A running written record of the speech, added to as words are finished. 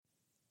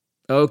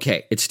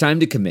Okay, it's time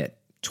to commit.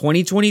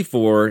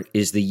 2024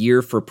 is the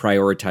year for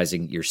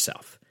prioritizing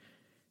yourself.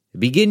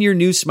 Begin your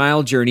new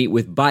smile journey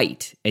with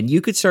Byte, and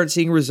you could start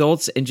seeing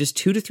results in just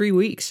 2 to 3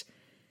 weeks.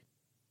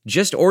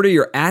 Just order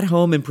your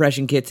at-home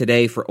impression kit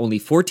today for only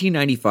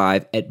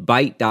 $14.95 at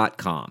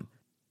Byte.com.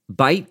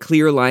 Byte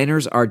clear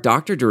liners are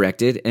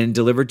doctor-directed and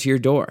delivered to your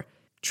door.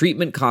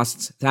 Treatment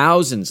costs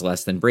thousands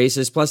less than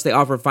braces, plus they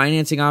offer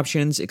financing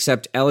options,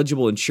 accept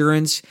eligible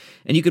insurance,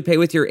 and you could pay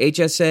with your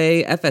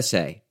HSA,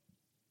 FSA.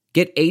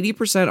 Get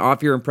 80%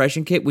 off your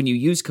impression kit when you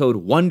use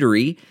code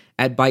WONDERY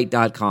at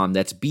Byte.com.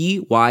 That's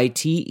BYTE.com.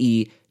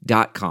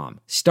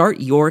 Start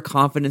your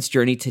confidence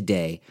journey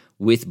today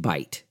with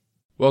Byte.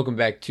 Welcome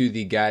back to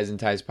the Guys and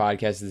Ties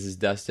podcast. This is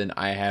Dustin.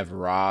 I have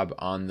Rob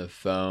on the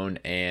phone,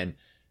 and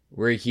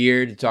we're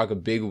here to talk a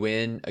big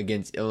win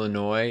against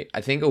Illinois.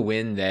 I think a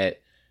win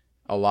that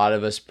a lot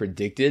of us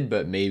predicted,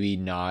 but maybe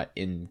not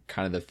in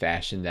kind of the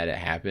fashion that it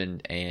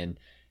happened. And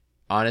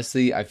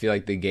honestly, I feel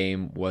like the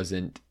game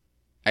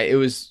it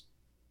was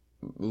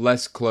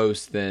less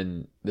close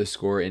than the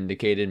score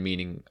indicated,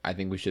 meaning I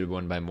think we should have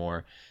won by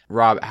more.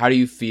 Rob, how do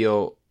you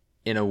feel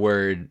in a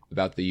word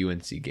about the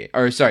UNC game?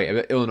 Or sorry,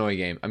 about Illinois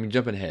game. I mean,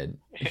 jumping ahead.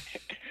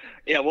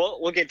 Yeah,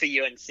 we'll get to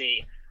UNC.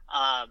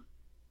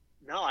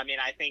 No, I mean,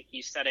 I think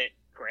you said it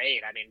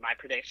great. I mean, my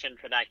prediction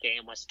for that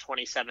game was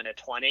 27-20.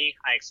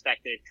 I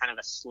expected kind of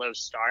a slow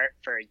start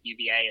for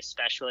UVA,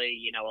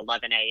 especially,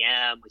 11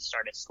 a.m. We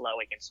started slow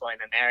against William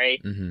 & Mary,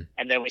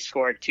 and then we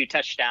scored 2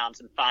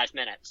 touchdowns in 5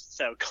 minutes.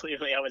 So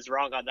clearly I was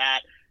wrong on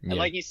that. Yeah. And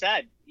like you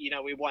said,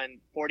 we won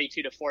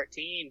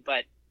 42-14,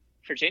 but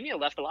Virginia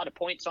left a lot of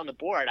points on the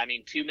board. I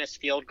mean, 2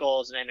 missed field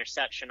goals, an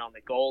interception on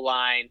the goal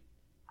line.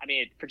 I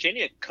mean,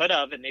 Virginia could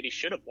have and maybe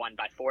should have won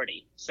by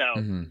 40. So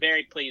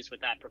very pleased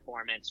with that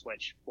performance,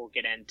 which we'll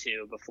get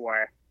into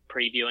before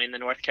previewing the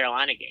North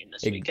Carolina game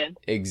this weekend.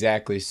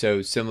 Exactly.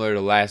 So similar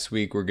to last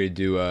week, we're going to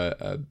do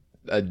a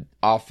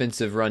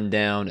offensive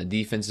rundown, a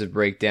defensive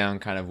breakdown,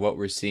 kind of what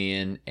we're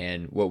seeing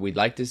and what we'd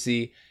like to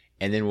see.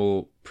 And then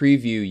we'll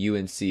preview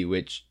UNC,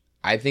 which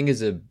I think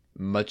is a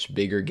much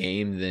bigger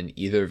game than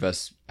either of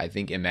us, I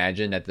think,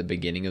 imagined at the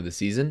beginning of the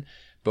season.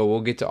 But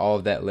we'll get to all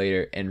of that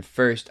later. And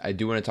first, I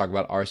do want to talk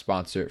about our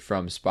sponsor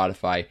from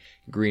Spotify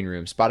Green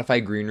Room.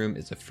 Spotify Green Room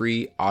is a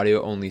free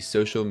audio-only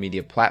social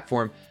media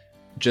platform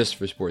just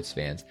for sports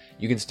fans.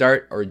 You can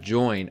start or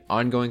join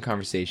ongoing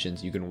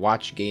conversations. You can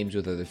watch games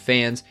with other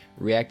fans,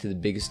 react to the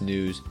biggest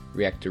news,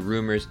 react to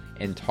rumors,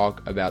 and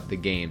talk about the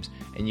games.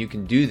 And you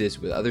can do this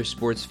with other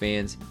sports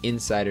fans,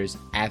 insiders,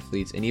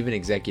 athletes, and even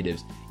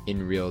executives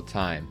in real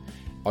time.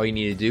 All you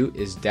need to do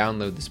is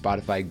download the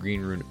Spotify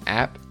Green Room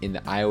app in the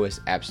iOS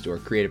App Store.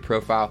 Create a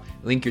profile,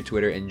 link your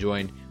Twitter, and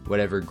join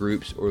whatever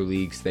groups or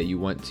leagues that you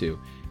want to.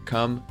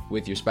 Come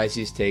with your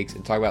spiciest takes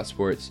and talk about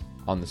sports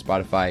on the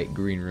Spotify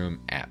Green Room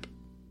app.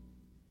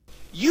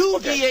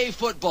 UVA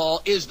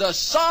football is the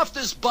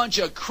softest bunch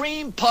of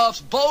cream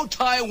puffs, bow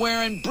tie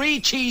wearing,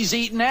 brie cheese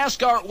eating,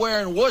 ascot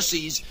wearing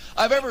wussies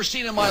I've ever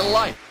seen in my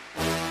life.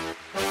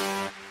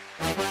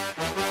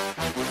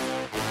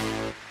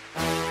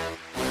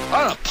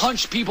 I want to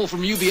punch people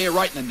from UVA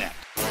right in the neck.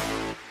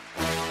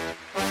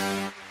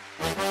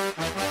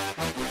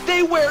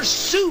 They wear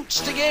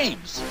suits to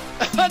games.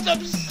 That's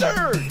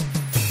absurd.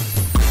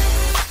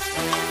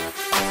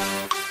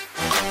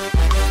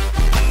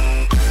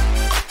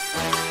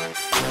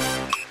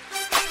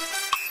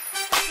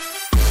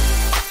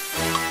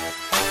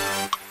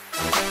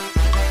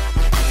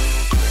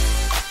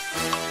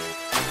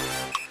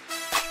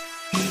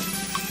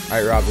 All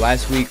right, Rob,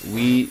 last week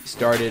we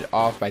started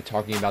off by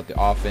talking about the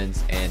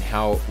offense and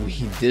how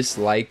we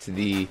disliked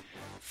the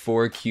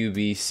 4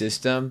 QB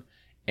system.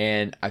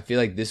 And I feel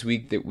like this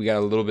week that we got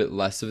a little bit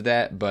less of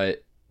that,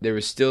 but there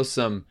was still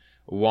some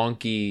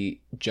wonky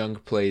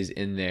junk plays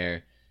in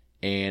there.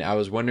 And I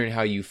was wondering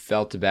how you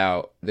felt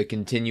about the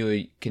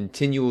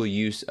continual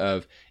use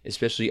of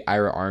especially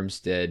Ira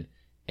Armstead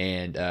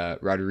and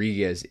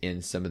Rodriguez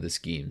in some of the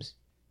schemes.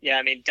 Yeah,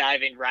 I mean,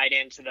 diving right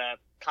into the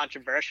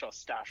controversial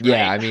stuff, right?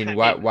 Yeah, I mean,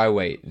 why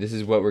wait? This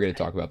is what we're going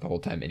to talk about the whole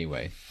time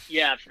anyway.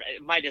 Yeah,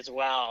 might as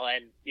well.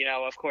 And,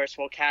 of course,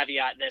 we'll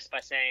caveat this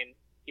by saying,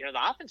 the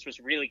offense was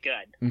really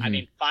good. I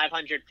mean,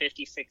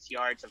 556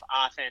 yards of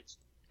offense.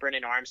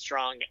 Brennan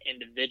Armstrong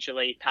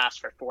individually passed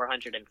for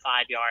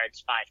 405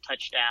 yards, 5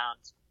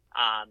 touchdowns.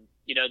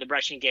 The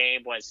rushing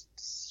game was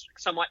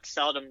somewhat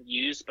seldom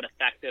used, but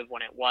effective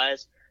when it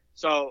was.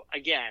 So,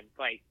 again,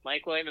 like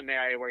William &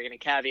 Mary, we're going to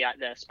caveat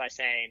this by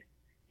saying,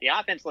 the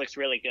offense looks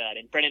really good,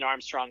 and Brennan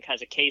Armstrong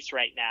has a case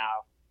right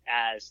now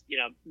as,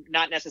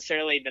 not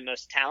necessarily the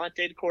most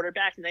talented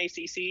quarterback in the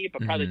ACC,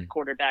 but probably the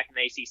quarterback in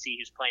the ACC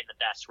who's playing the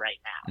best right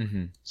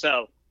now.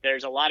 So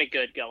there's a lot of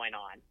good going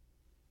on.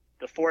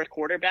 The 4th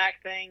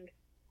quarterback thing,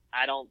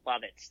 I don't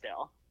love it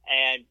still.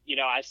 And,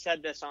 I've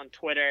said this on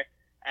Twitter,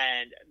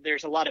 and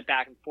there's a lot of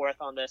back and forth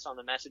on this on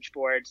the message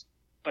boards,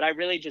 but I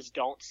really just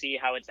don't see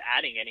how it's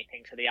adding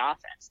anything to the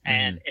offense.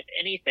 And if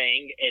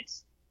anything,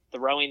 it's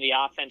throwing the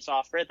offense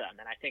off rhythm.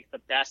 And I think the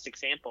best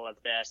example of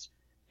this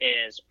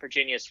is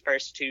Virginia's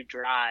first 2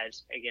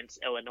 drives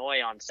against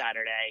Illinois on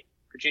Saturday.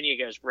 Virginia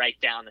goes right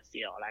down the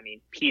field. I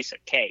mean, piece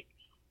of cake.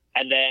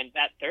 And then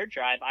that 3rd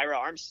drive, Ira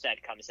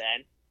Armstead comes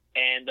in,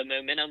 and the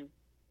momentum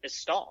is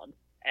stalled.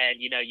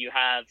 And, you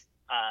have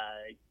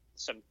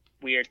some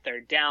weird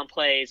 3rd down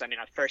plays. I mean,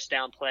 on 1st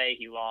down play,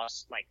 he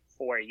lost like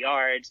 4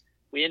 yards.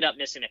 We end up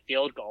missing a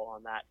field goal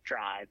on that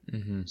drive.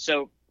 Mm-hmm.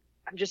 So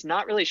I'm just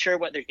not really sure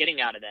what they're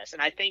getting out of this.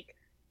 And I think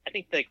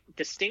the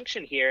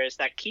distinction here is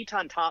that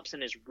Keaton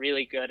Thompson is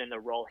really good in the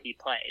role he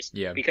plays.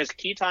 Yeah. Because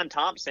Keaton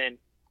Thompson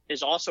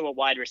is also a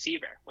wide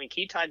receiver. When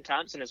Keaton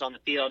Thompson is on the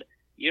field,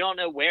 you don't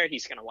know where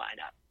he's going to wind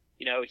up.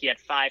 He had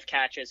 5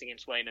 catches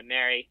against William &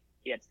 Mary.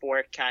 He had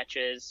 4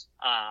 catches,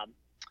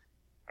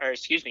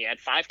 he had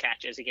 5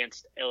 catches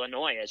against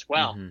Illinois as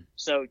well. Mm-hmm.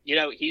 So,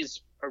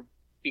 he's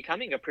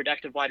becoming a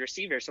productive wide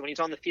receiver. So when he's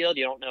on the field,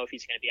 you don't know if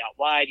he's going to be out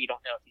wide. You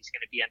don't know if he's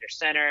going to be under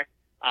center.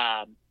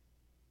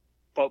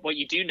 But what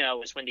you do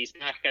know is when these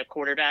backup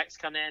quarterbacks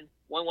come in,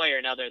 one way or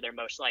another, they're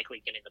most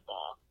likely getting the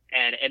ball.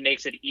 And it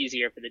makes it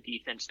easier for the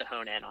defense to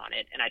hone in on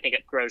it. And I think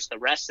it throws the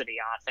rest of the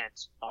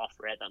offense off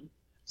rhythm.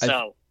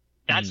 So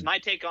that's my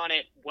take on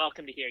it.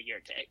 Welcome to hear your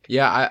take.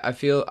 Yeah, I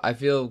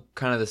feel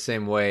kind of the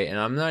same way. And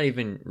I'm not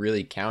even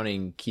really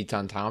counting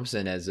Keaton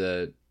Thompson as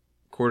a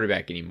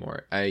quarterback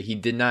anymore. He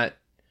did not.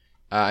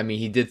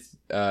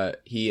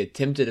 He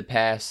attempted a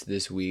pass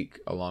this week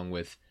along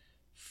with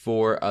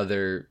 4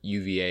 other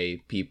UVA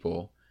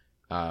people.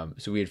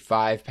 So we had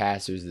 5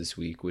 passers this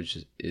week, which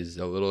is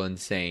a little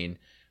insane.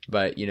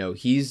 But,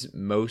 he's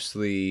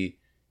mostly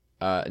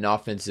an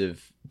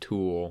offensive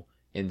tool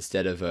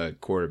instead of a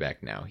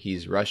quarterback now.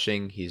 He's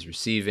rushing, he's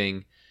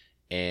receiving,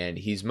 and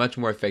he's much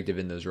more effective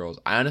in those roles.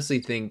 I honestly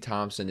think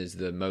Thompson is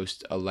the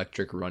most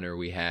electric runner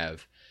we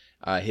have.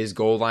 His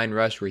goal line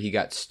rush where he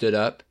got stood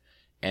up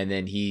and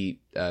then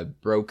he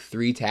broke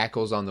 3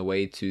 tackles on the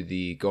way to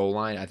the goal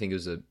line. I think it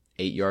was a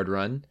 8-yard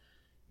run,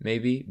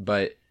 maybe.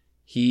 But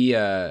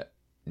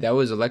that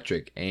was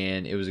electric,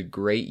 and it was a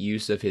great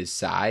use of his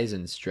size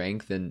and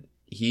strength, and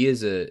he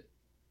is a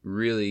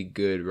really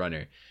good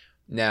runner.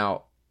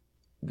 Now,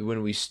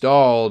 when we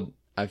stalled,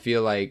 I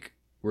feel like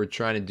we're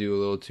trying to do a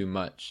little too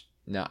much.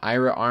 Now,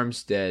 Ira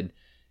Armstead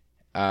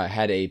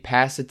had a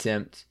pass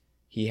attempt,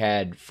 he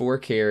had 4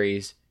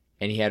 carries,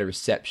 and he had a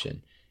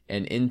reception.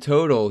 And in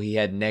total, he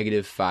had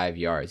 -5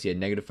 yards. He had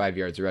 -5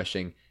 yards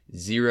rushing,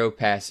 0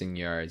 passing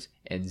yards,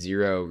 and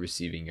 0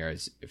 receiving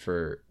yards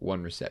for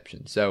 1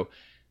 reception. So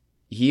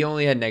he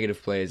only had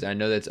negative plays. I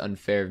know that's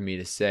unfair of me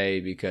to say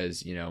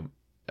because,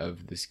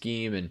 of the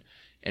scheme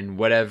and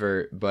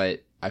whatever,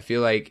 but I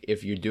feel like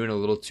if you're doing a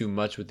little too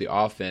much with the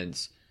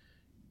offense,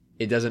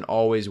 it doesn't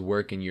always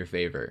work in your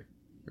favor,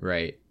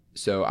 right?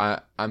 So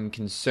I'm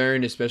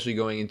concerned, especially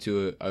going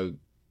into a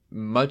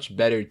much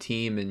better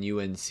team in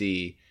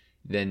UNC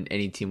than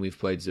any team we've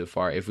played so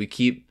far. If we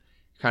keep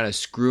kind of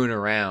screwing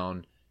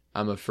around,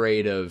 I'm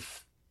afraid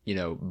of,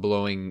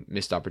 blowing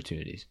missed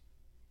opportunities.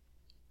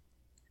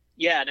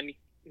 Yeah, I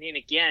mean,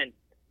 again,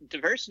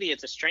 diversity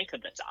is a strength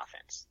of this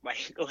offense.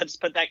 Like, let's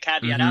put that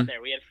caveat out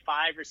there. We had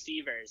 5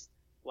 receivers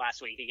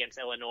last week against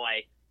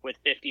Illinois with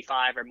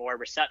 55 or more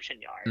reception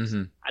yards.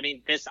 I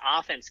mean, this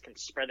offense can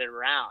spread it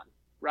around.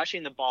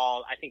 Rushing the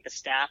ball, I think the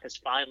staff has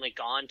finally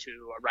gone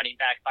to a running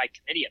back by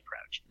committee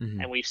approach.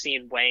 And we've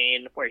seen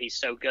Wayne, where he's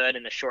so good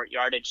in the short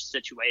yardage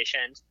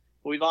situations.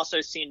 We've also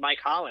seen Mike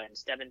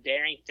Hollins, Devin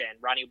Darrington,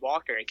 Ronnie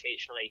Walker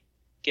occasionally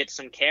get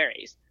some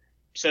carries.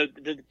 So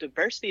the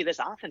diversity of this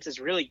offense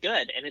is really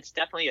good, and it's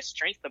definitely a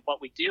strength of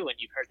what we do. And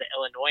you've heard the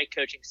Illinois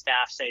coaching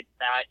staff say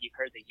that. You've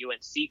heard the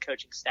UNC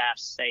coaching staff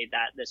say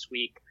that this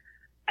week.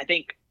 I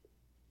think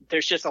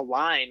there's just a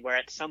line where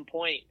at some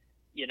point,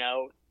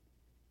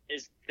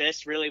 is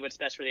this really what's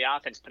best for the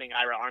offense, putting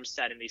Ira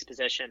Armstead in these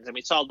positions? And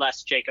we saw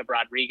less Jacob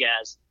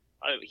Rodriguez.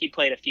 He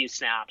played a few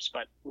snaps,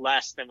 but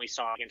less than we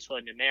saw against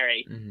William &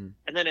 Mary.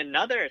 And then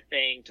another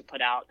thing to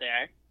put out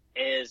there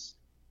is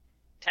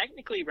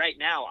technically right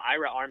now,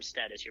 Ira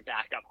Armstead is your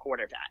backup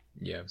quarterback.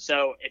 Yeah.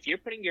 So if you're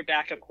putting your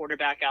backup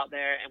quarterback out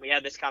there, and we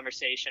had this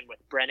conversation with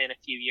Brennan a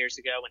few years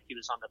ago when he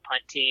was on the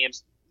punt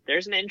teams,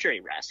 there's an injury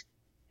risk.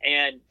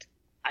 And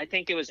I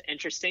think it was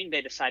interesting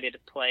they decided to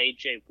play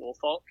Jay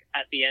Woolfolk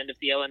at the end of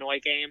the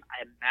Illinois game.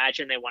 I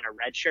imagine they want to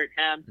redshirt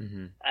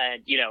him.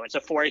 And, it's a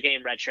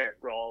 4-game redshirt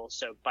role.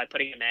 So by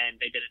putting him in,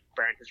 they didn't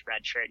burn his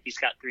redshirt. He's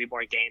got 3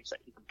 more games that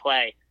he can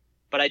play.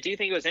 But I do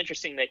think it was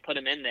interesting they put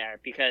him in there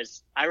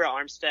because Ira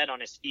Armstead on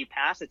his few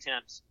pass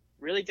attempts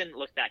really didn't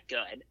look that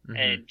good.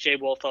 And Jay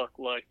Woolfolk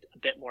looked a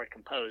bit more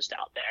composed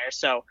out there.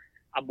 So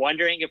I'm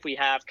wondering if we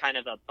have kind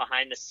of a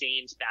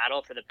behind-the-scenes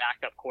battle for the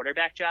backup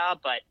quarterback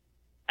job. But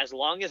as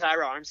long as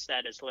Ira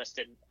Armstead is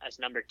listed as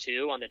number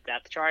 2 on the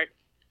depth chart,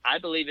 I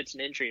believe it's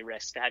an injury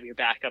risk to have your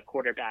backup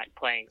quarterback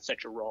playing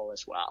such a role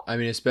as well. I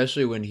mean,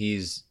 especially when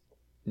he's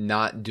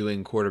not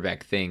doing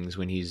quarterback things,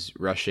 when he's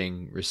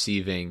rushing,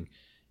 receiving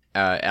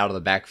out of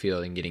the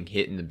backfield and getting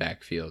hit in the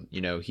backfield.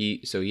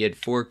 He had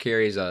 4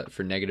 carries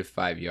for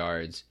 -5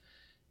 yards,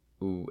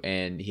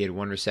 and he had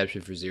 1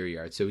 reception for 0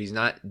 yards. So he's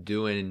not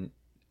doing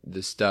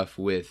the stuff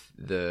with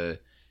the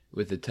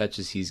with the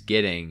touches he's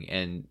getting.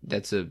 And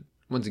that's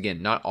once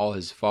again, not all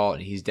his fault.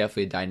 And he's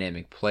definitely a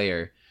dynamic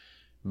player.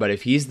 But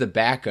if he's the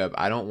backup,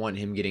 I don't want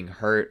him getting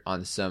hurt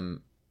on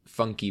some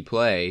funky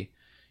play,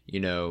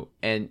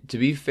 And to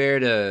be fair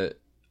to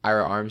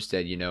Ira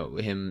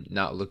Armstead, him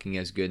not looking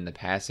as good in the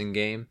passing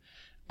game,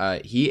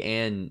 he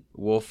and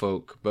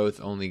Woolfolk both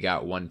only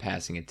got one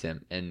passing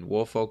attempt. And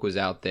Woolfolk was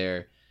out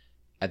there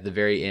at the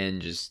very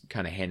end just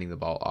kind of handing the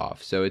ball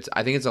off. So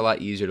I think it's a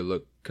lot easier to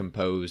look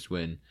composed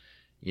when,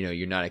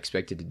 you're not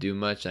expected to do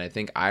much. And I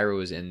think Ira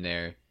was in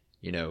there,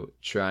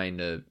 trying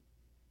to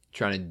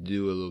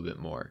do a little bit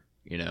more.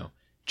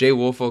 Jay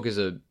Woolfolk is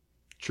a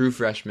true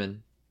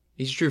freshman.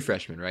 He's a true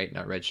freshman, right?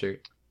 Not redshirt.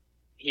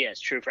 He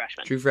is true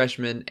freshman. True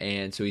freshman,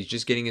 and so he's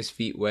just getting his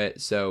feet wet.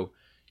 So,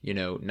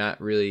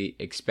 not really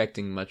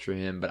expecting much from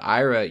him. But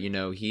Ira,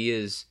 he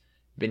has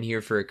been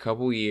here for a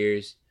couple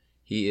years.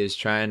 He is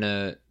trying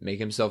to make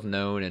himself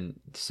known and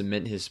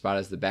cement his spot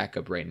as the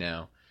backup right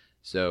now.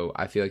 So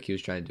I feel like he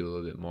was trying to do a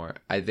little bit more.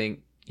 I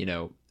think,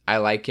 I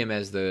like him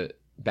as the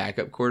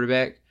backup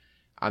quarterback.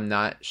 I'm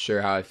not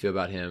sure how I feel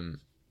about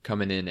him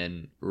coming in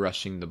and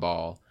rushing the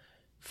ball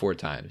 4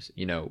 times.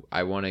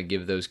 I want to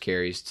give those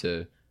carries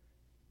to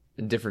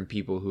different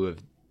people who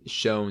have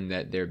shown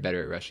that they're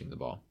better at rushing the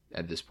ball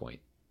at this point.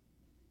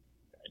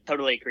 I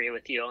totally agree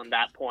with you on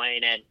that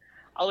point. And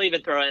I'll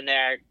even throw in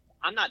there,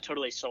 I'm not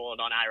totally sold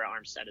on Ira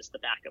Armstead as the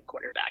backup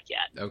quarterback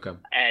yet. Okay.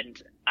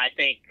 And I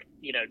think,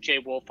 Jay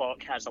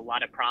Woolfolk has a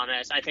lot of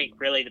promise. I think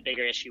really the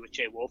bigger issue with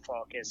Jay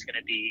Woolfolk is going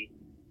to be,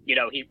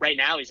 right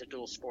now he's a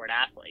dual sport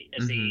athlete.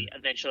 Is he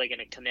eventually going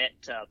to commit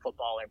to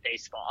football or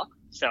baseball?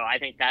 So I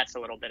think that's a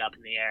little bit up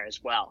in the air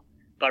as well.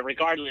 But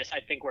regardless, I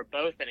think we're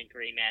both in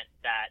agreement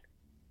that,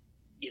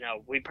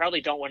 we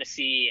probably don't want to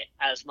see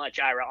as much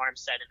Ira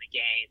Armstead in the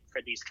game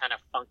for these kind of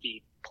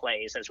funky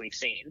plays as we've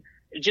seen.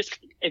 Just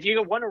if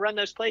you want to run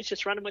those plays,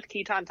 just run them with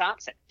Keaton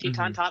Thompson.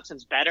 Keaton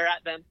Thompson's better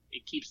at them.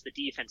 It keeps the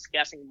defense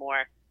guessing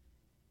more.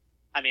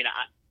 I mean,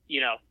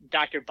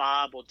 Dr.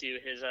 Bob will do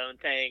his own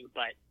thing,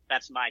 but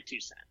that's my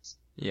 2 cents.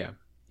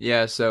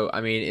 Yeah. So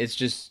I mean, it's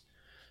just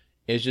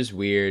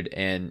weird.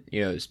 And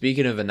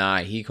speaking of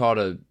Anai, he called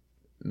a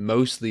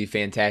mostly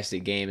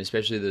fantastic game,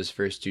 especially those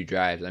first 2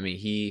 drives. I mean,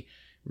 he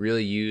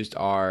really used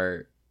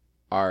our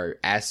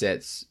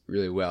assets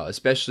really well.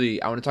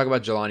 Especially, I want to talk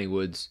about Jelani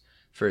Woods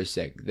for a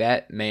sec.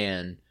 That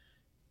man,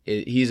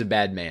 he's a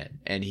bad man,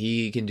 and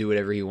he can do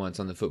whatever he wants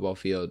on the football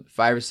field.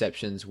 5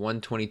 receptions,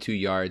 122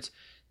 yards,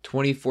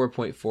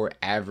 24.4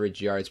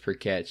 average yards per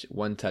catch,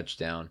 1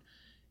 touchdown.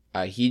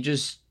 He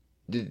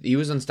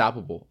was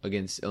unstoppable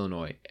against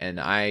Illinois, and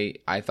I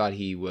thought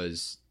he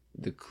was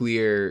the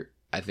clear,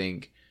 I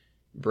think,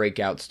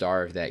 breakout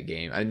star of that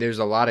game. I mean, there's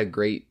a lot of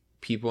great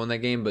people in that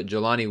game, but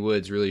Jelani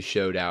Woods really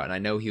showed out, and I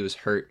know he was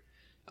hurt.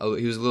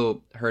 He was a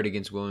little hurt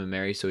against William &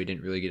 Mary, so he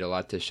didn't really get a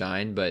lot to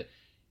shine, but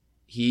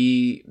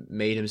he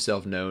made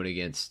himself known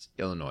against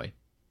Illinois,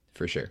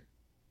 for sure.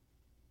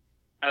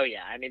 Oh,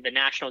 yeah. I mean, the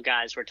national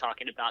guys were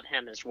talking about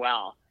him as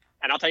well.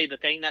 And I'll tell you, the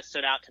thing that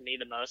stood out to me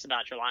the most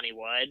about Jelani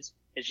Woods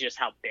is just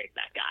how big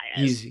that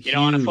guy is. He's huge.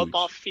 On a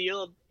football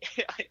field,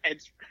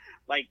 it's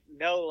like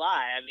no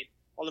lie. I mean,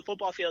 on the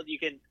football field,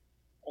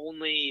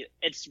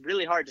 it's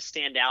really hard to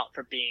stand out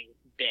for being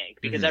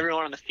big because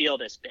everyone on the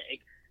field is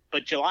big.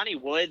 But Jelani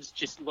Woods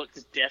just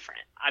looks different.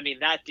 I mean,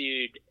 that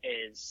dude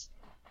is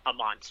a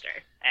monster.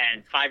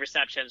 And 5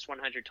 receptions,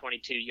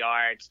 122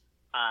 yards.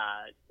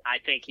 I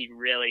think he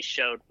really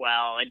showed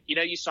well. And,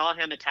 you saw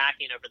him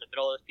attacking over the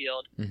middle of the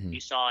field. You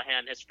saw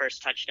him, his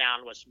first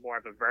touchdown was more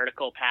of a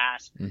vertical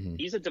pass.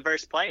 He's a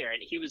diverse player,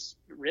 and he was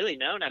really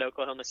known at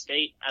Oklahoma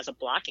State as a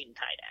blocking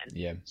tight end.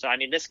 Yeah. So, I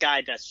mean, this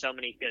guy does so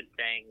many good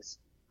things.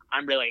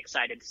 I'm really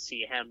excited to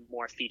see him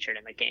more featured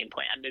in the game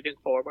plan moving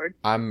forward.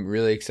 I'm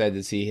really excited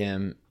to see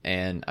him,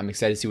 and I'm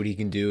excited to see what he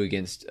can do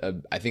against,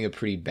 I think, a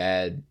pretty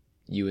bad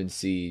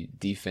UNC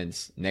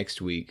defense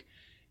next week.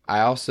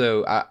 I want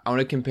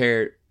to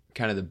compare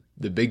kind of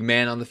the big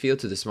man on the field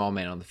to the small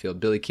man on the field.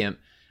 Billy Kemp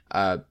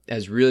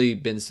has really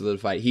been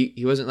solidified.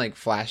 He wasn't like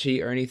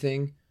flashy or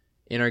anything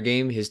in our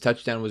game. His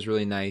touchdown was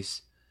really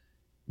nice,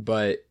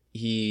 but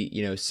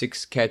he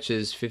 6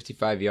 catches,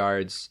 55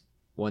 yards,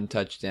 1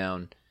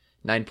 touchdown,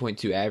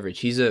 9.2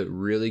 average. He's a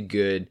really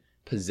good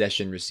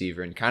possession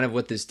receiver, and kind of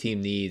what this team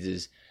needs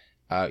is,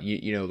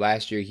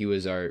 last year he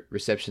was our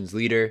receptions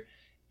leader,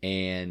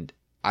 and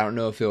I don't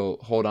know if he'll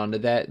hold on to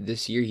that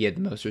this year. He had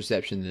the most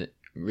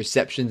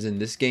receptions in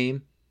this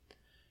game,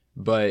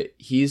 but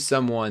he's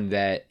someone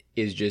that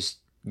is just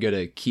going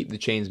to keep the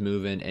chains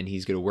moving, and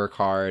he's going to work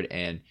hard,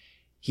 and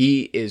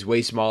he is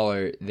way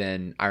smaller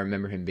than I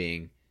remember him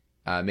being.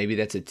 Maybe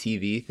that's a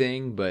TV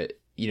thing, but,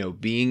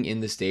 being in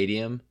the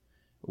stadium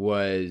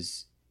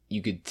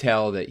you could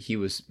tell that he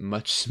was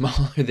much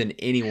smaller than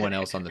anyone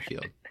else on the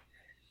field.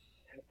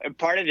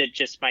 Part of it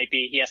just might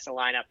be he has to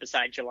line up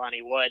beside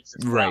Jelani Woods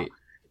as well. Right.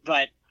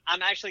 But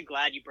I'm actually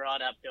glad you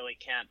brought up Billy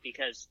Kemp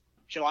because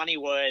Jelani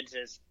Woods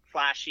is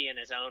flashy in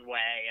his own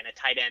way in a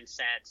tight end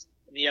sense.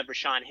 And you have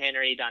Rashawn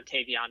Henry,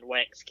 Dontavion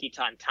Wicks,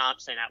 Keaton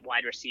Thompson at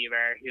wide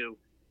receiver who,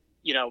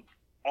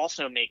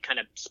 also make kind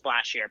of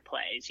splashier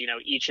plays. You know,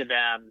 each of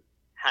them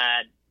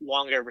had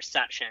longer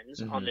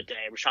receptions on the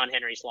day. Rashawn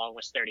Henry's long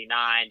was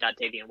 39.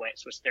 Dontavian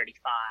Wicks was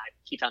 35.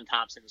 Keaton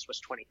Thompson's was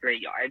 23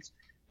 yards.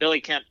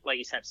 Billy Kemp, like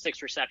you said,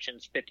 6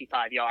 receptions,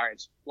 55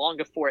 yards, long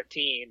of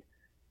 14.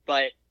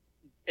 But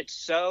it's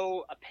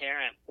so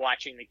apparent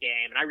watching the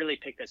game, and I really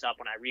picked this up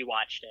when I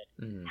rewatched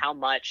it, how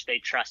much they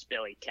trust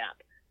Billy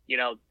Kemp. You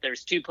know,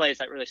 there's 2 plays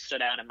that really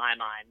stood out in my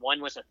mind.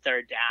 One was a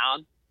 3rd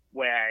down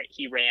where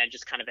he ran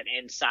just kind of an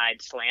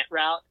inside slant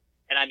route.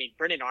 And I mean,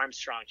 Brennan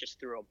Armstrong just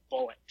threw a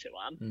bullet to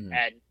him.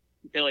 And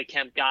Billy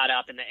Kemp got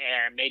up in the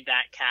air, made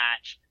that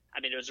catch. I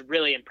mean, it was a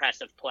really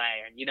impressive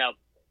play. And, you know,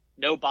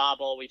 no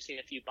bobble. We've seen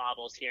a few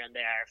bobbles here and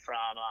there from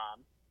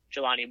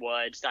Jelani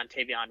Woods,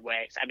 Dontavian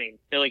Wicks. I mean,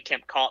 Billy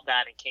Kemp caught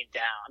that and came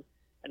down.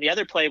 And the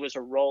other play was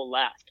a roll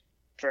left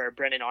for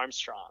Brennan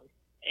Armstrong.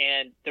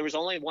 And there was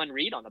only one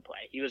read on the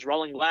play. He was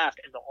rolling left,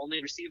 and the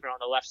only receiver on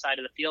the left side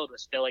of the field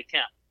was Billy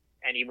Kemp.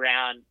 And he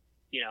ran,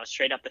 you know,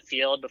 straight up the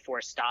field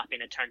before stopping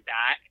to turn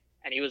back.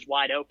 And he was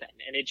wide open.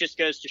 And it just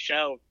goes to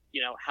show,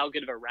 you know, how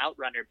good of a route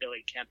runner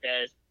Billy Kemp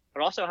is,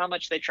 but also how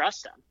much they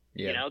trust him.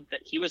 Yeah. You know,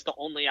 that he was the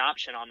only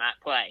option on that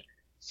play.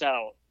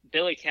 So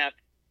Billy Kemp,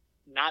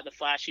 not the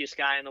flashiest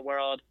guy in the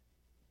world,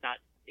 not,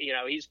 you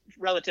know, he's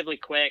relatively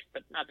quick,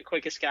 but not the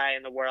quickest guy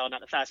in the world,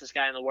 not the fastest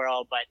guy in the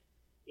world, but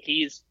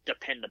he's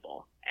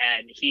dependable.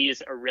 And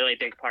he's a really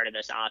big part of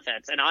this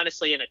offense. And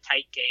honestly, in a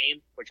tight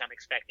game, which I'm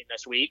expecting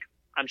this week,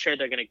 I'm sure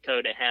they're going to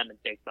go to him in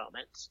big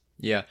moments.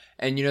 Yeah.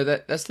 And, you know,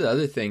 that's the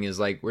other thing is,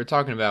 like, we're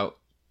talking about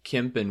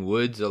Kemp and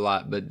Woods a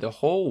lot, but the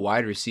whole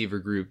wide receiver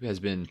group has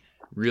been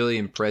really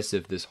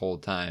impressive this whole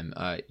time.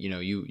 You know,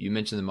 you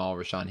mentioned them all: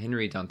 Rashawn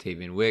Henry,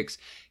 Dontavian Wicks,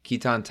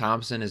 Keaton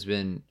Thompson has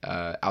been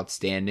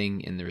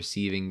outstanding in the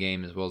receiving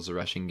game as well as the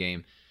rushing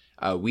game.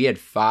 We had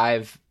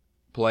 5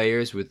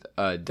 players with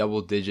a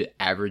double-digit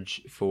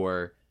average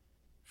for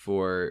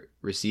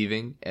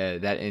receiving.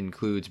 That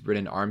includes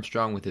Brennan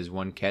Armstrong with his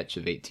 1 catch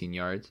of 18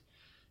 yards.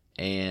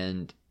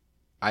 And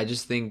I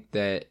just think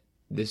that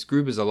this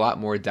group is a lot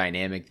more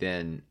dynamic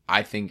than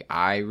I think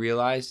I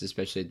realized,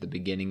 especially at the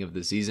beginning of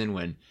the season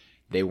when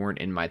they weren't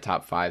in my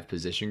top 5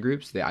 position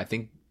groups. I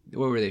think,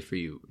 what were they for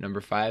you?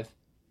 Number 5?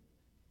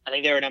 I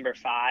think they were number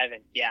 5,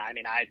 and yeah, I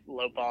mean, I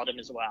lowballed them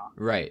as well.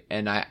 Right,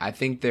 and I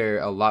think they're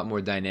a lot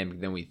more dynamic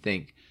than we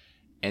think.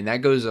 And that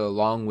goes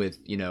along with,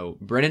 you know,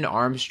 Brennan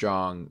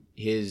Armstrong,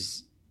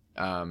 his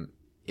name,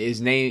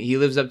 he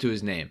lives up to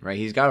his name, right?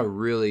 He's got a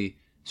really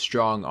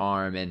strong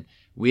arm, and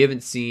we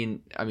haven't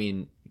seen, I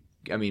mean,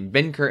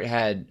 Ben Kurt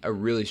had a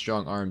really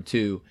strong arm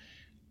too.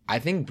 I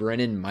think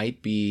Brennan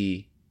might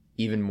be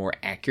even more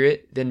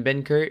accurate than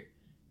Ben Kurt,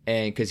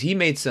 and because he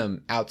made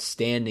some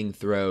outstanding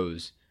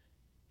throws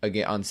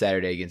again on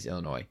Saturday against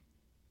Illinois.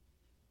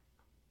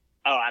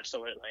 Oh,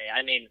 absolutely.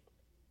 I mean,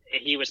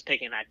 he was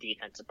picking that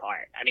defense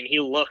apart. I mean, he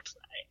looked,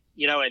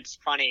 you know, it's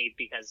funny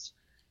because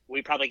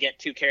we probably get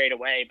too carried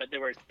away, but there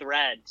were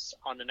threads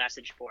on the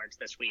message boards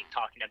this week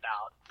talking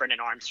about Brennan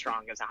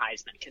Armstrong as a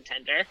Heisman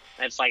contender.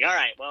 And it's like, all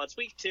right, well, it's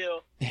week 2.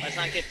 Let's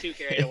not get too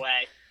carried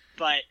away.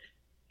 But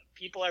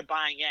people are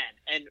buying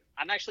in. And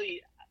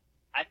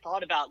I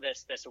thought about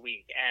this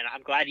week, and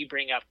I'm glad you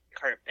bring up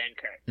Ben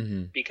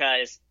Kurt,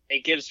 because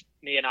it gives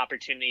me an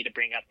opportunity to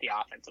bring up the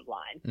offensive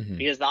line,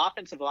 because the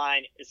offensive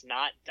line is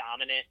not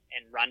dominant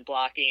in run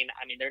blocking.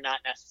 I mean, they're not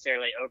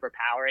necessarily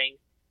overpowering.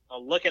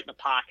 Well, look at the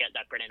pocket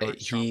that Brennan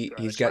Armstrong throws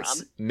he's got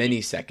from.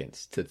 many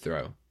seconds to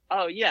throw.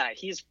 Oh, yeah.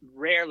 He's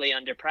rarely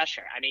under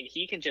pressure. I mean,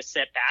 he can just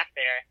sit back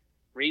there,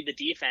 read the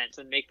defense,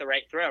 and make the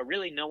right throw.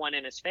 Really no one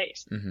in his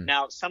face.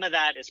 Now, some of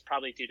that is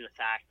probably due to the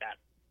fact that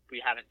we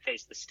haven't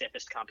faced the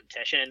stiffest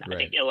competition. Right. I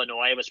think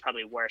Illinois was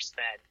probably worse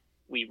than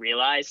we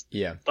realized.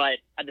 Yeah. But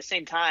at the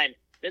same time,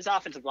 this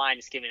offensive line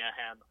is giving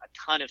him a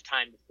ton of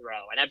time to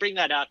throw. And I bring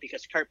that up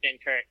because Ben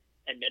Kurt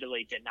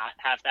admittedly did not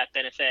have that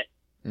benefit.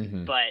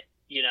 But,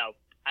 you know,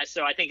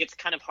 so I think it's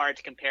kind of hard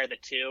to compare the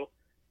two,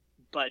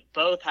 but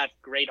both have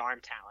great arm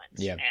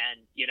talents. Yeah.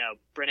 And, you know,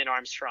 Brennan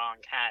Armstrong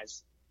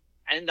has,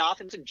 and the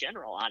offense in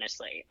general,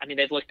 honestly, I mean,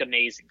 they've looked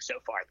amazing so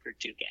far through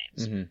 2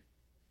 games.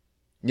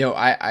 No,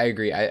 I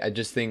agree. I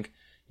just think,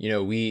 you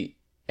know,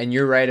 and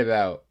you're right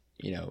about,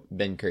 you know,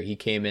 Ben Kurt. He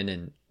came in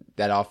and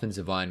that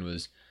offensive line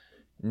was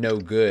no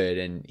good,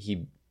 and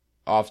he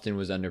often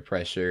was under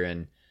pressure.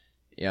 And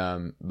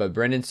but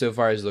Brennan so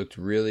far has looked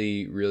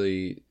really,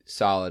 really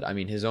solid. I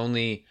mean, his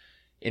only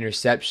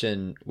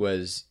interception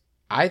was,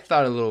 I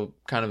thought, a little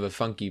kind of a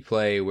funky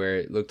play where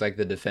it looked like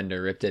the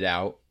defender ripped it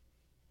out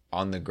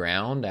on the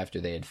ground after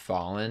they had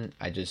fallen.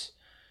 I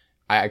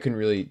couldn't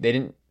really,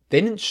 they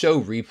didn't show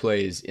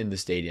replays in the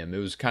stadium. It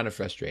was kind of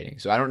frustrating.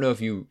 So I don't know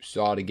if you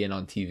saw it again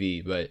on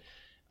TV, but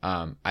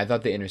I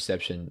thought the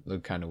interception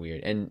looked kind of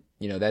weird. And,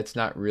 you know, that's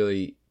not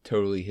really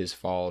totally his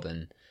fault,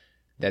 and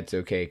that's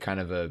okay. Kind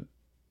of a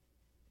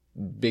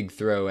big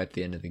throw at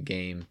the end of the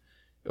game,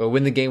 or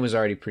when the game was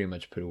already pretty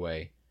much put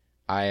away.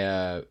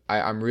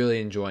 I'm really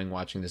enjoying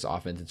watching this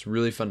offense. It's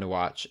really fun to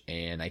watch,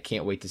 and I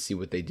can't wait to see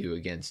what they do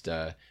against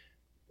the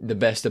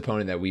best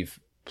opponent that we've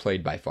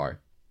played by far.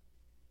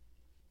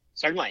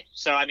 Certainly.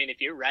 So, I mean, if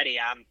you're ready,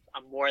 I'm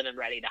more than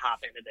ready to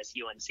hop into this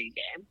UNC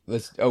game.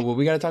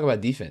 We got to talk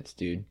about defense,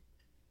 dude.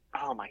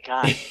 Oh my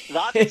God.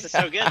 The offense is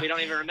so good. We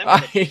don't even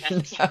remember the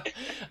defense.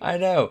 I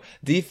know.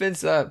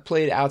 Defense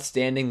played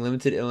outstanding,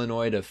 limited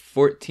Illinois to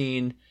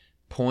 14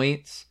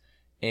 points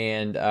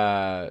and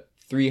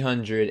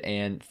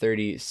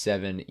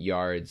 337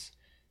 yards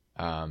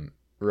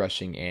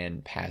rushing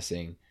and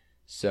passing.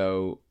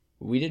 So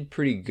we did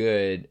pretty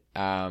good.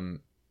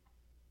 And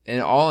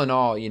all in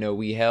all,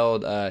 we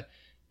held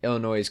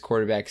Illinois'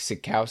 quarterback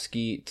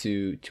Sikowski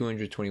to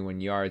 221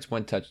 yards,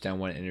 1 touchdown,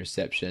 1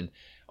 interception.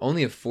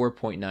 Only a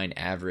 4.9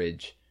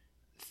 average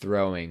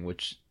throwing,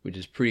 which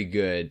is pretty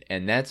good.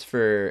 And that's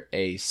for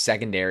a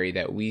secondary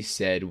that we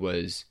said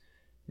was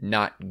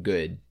not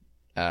good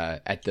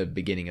at the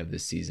beginning of the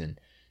season.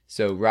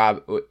 So,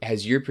 Rob,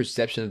 has your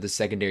perception of the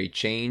secondary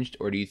changed,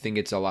 or do you think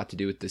it's a lot to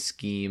do with the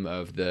scheme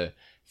of the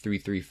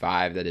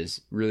 3-3-5 that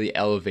has really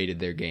elevated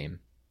their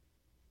game?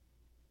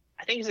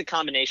 I think it's a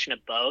combination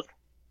of both.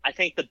 I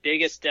think the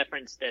biggest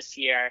difference this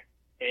year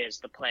is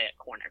the play at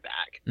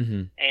cornerback.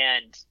 Mm-hmm.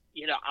 And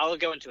I'll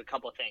go into a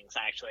couple of things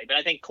actually, but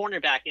I think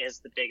cornerback is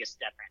the biggest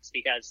difference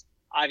because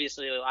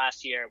obviously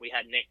last year we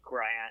had Nick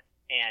Grant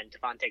and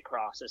Devontae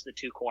Cross as the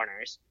 2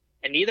 corners,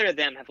 and neither of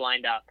them have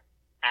lined up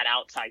at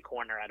outside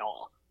corner at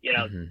all.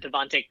 Mm-hmm.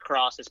 Devontae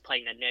Cross is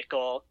playing the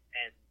nickel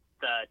and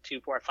the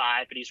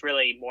 2-4-5, but he's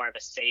really more of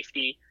a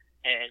safety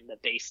in the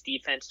base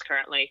defense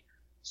currently.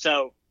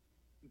 So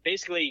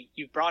basically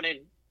you've brought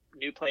in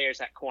new players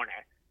at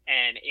corner.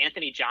 And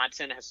Anthony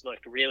Johnson has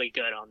looked really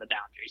good on the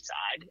boundary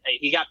side.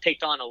 He got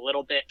picked on a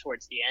little bit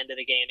towards the end of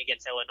the game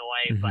against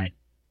Illinois, mm-hmm. but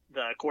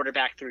the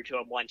quarterback threw to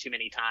him one too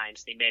many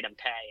times. They made him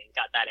pay and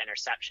got that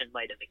interception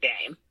late in the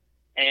game.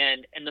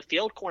 And in the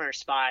field corner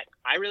spot,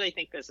 I really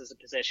think this is a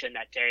position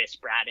that Darius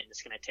Braden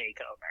is going to take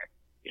over.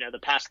 The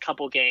past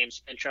couple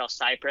games, Ventrell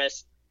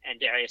Cypress and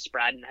Darius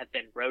Braden have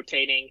been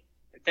rotating.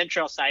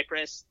 Ventrell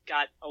Cypress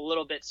got a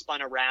little bit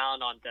spun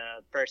around on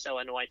the first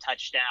Illinois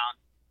touchdown.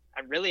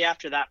 And really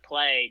after that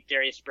play,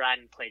 Darius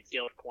Braden played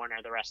field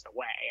corner the rest of the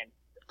way. And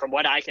from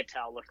what I could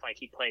tell, looked like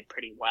he played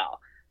pretty well.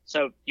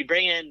 So you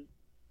bring in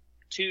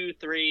 2,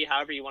 3,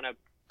 however you want to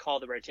call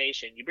the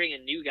rotation. You bring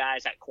in new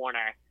guys at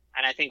corner.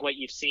 And I think what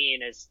you've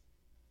seen is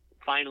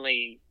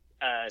finally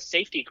a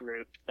safety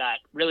group that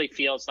really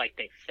feels like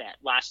they fit.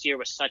 Last year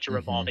was such a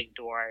revolving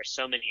door,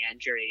 so many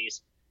injuries.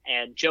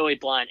 And Joey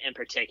Blunt in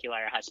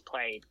particular has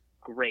played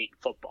great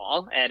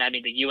football. And I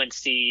mean, the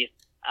UNC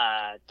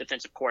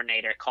defensive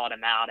coordinator called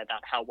him out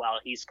about how well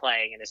he's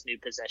playing in his new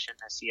position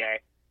this year.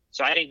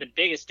 So I think the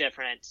biggest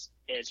difference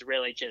is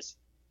really just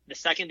the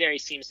secondary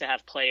seems to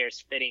have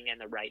players fitting in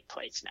the right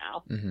place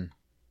now. Mm-hmm.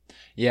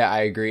 Yeah,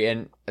 I agree.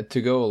 And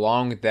to go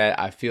along with that,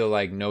 I feel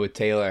like Noah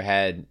Taylor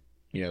had,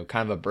 kind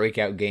of a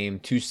breakout game,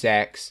 2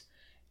 sacks,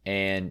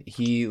 and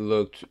he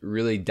looked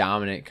really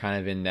dominant kind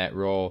of in that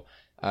role.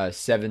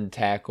 7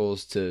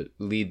 tackles to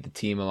lead the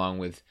team along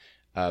with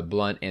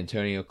Blunt,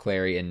 Antonio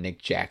Clary, and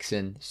Nick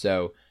Jackson.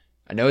 So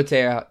Noah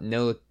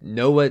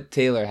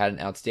Taylor had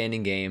an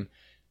outstanding game.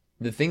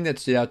 The thing that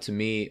stood out to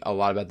me a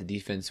lot about the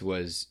defense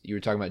was, you were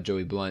talking about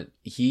Joey Blunt.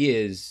 He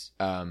is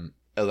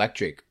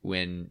electric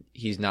when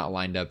he's not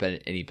lined up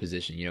at any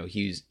position.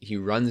 He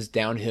runs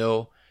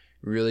downhill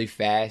really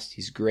fast.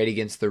 He's great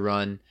against the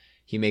run.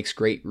 He makes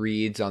great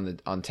reads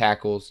on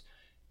tackles.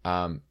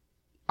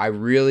 I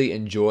really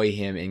enjoy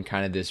him in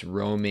kind of this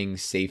roaming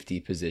safety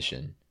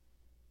position.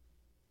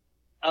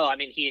 Oh, I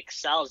mean, he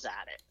excels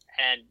at it.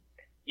 And,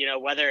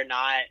 whether or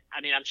not,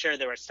 I mean, I'm sure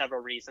there were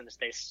several reasons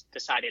they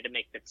decided to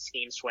make the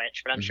scheme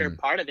switch, but I'm sure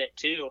part of it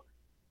too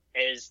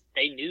is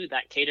they knew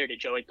that catered to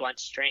Joey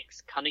Blunt's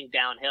strengths coming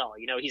downhill.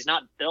 He's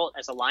not built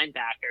as a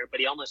linebacker, but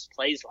he almost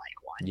plays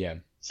like one. Yeah.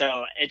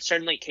 So it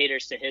certainly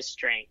caters to his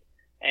strength.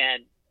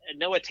 And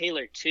Noah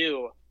Taylor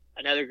too,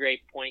 another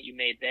great point you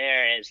made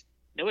there is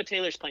Noah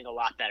Taylor's playing a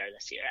lot better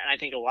this year. And I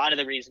think a lot of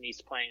the reason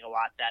he's playing a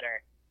lot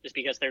better is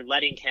because they're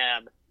letting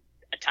him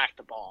attack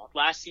the ball.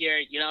 Last year,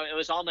 it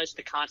was almost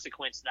the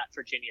consequence of that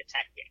Virginia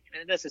Tech game.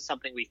 And this is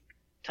something we've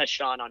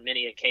touched on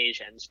many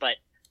occasions, but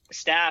the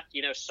staff,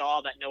 saw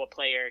that Noah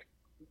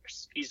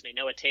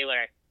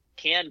Taylor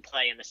can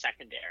play in the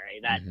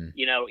secondary, that,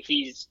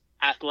 he's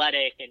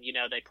athletic and,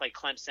 they play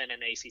Clemson in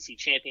the ACC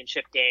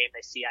championship game.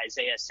 They see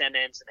Isaiah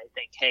Simmons and they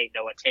think, hey,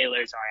 Noah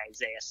Taylor's our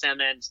Isaiah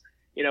Simmons.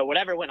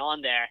 Whatever went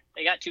on there,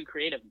 they got too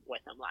creative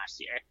with him last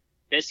year.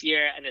 This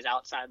year in his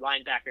outside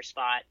linebacker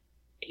spot,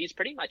 he's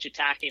pretty much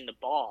attacking the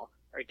ball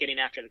or getting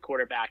after the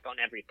quarterback on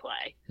every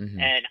play.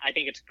 And I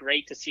think it's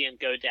great to see him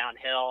go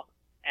downhill.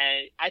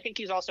 And I think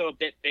he's also a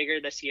bit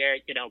bigger this year.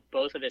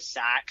 Both of his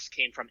sacks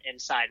came from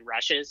inside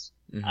rushes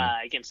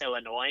against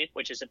Illinois,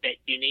 which is a bit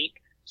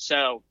unique.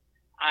 So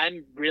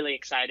I'm really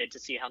excited to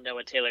see how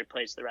Noah Taylor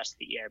plays the rest of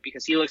the year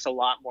because he looks a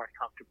lot more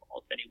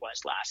comfortable than he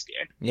was last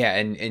year. Yeah,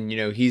 and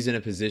he's in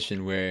a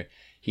position where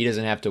he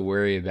doesn't have to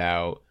worry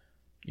about,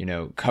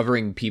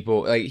 covering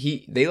people. Like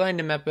they lined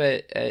him up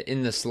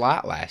in the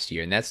slot last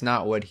year, and that's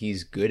not what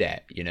he's good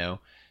at,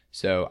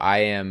 So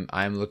I'm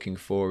looking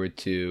forward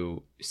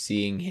to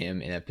seeing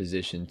him in a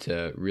position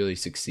to really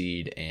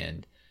succeed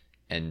and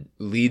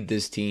lead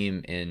this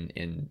team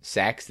in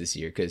sacks this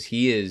year, because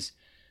he is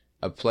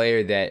a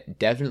player that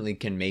definitely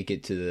can make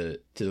it to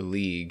the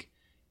league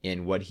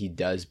in what he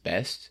does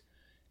best,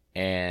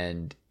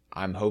 and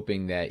I'm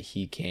hoping that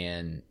he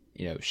can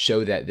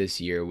show that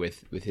this year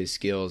with his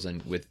skills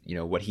and with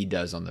what he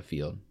does on the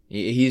field.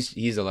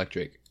 He's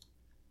electric.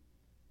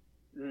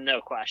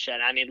 No question.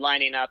 I mean,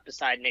 lining up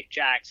beside Nick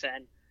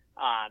Jackson,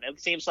 it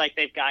seems like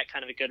they've got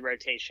kind of a good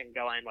rotation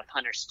going with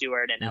Hunter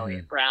Stewart and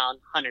Elliott Brown.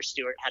 Hunter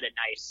Stewart had a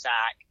nice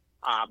sack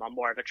on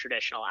more of a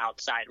traditional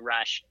outside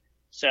rush.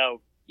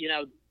 So,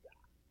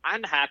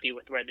 I'm happy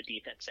with where the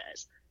defense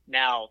is.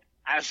 Now,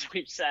 as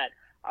we've said,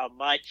 a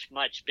much,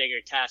 much bigger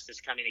test is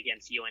coming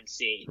against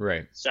UNC.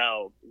 Right.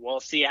 So we'll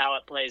see how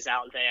it plays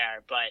out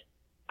there. But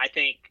I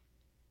think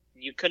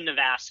you couldn't have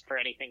asked for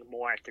anything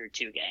more through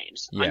 2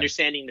 games. Yeah.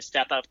 Understanding the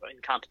step up in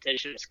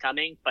competition is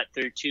coming, but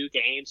through 2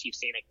 games, you've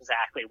seen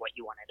exactly what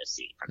you wanted to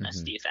see from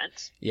this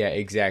defense. Yeah,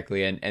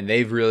 exactly. And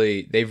they've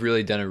really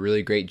done a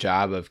really great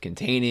job of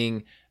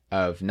containing,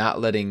 of not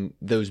letting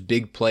those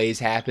big plays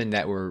happen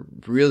that were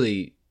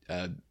really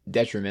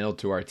detrimental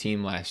to our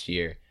team last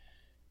year.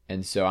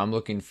 And so I'm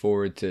looking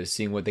forward to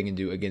seeing what they can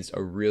do against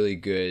a really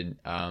good,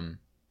 a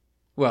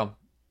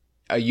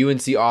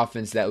UNC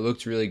offense that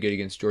looked really good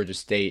against Georgia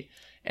State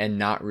and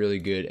not really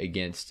good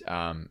against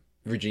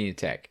Virginia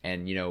Tech.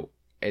 And,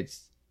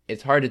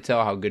 it's hard to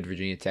tell how good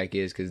Virginia Tech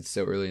is because it's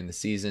so early in the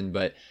season,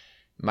 but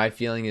my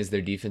feeling is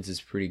their defense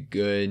is pretty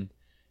good.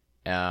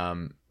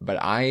 But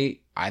I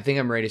think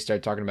I'm ready to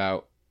start talking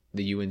about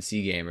the UNC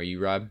game. Are you,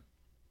 Rob?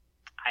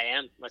 I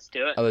am. Let's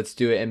do it. Let's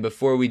do it. And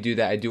before we do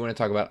that, I do want to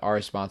talk about our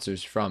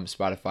sponsors from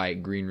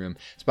Spotify Green Room.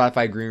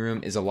 Spotify Green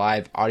Room is a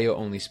live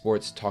audio-only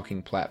sports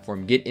talking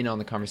platform. Get in on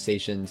the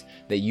conversations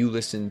that you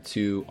listen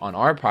to on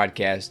our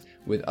podcast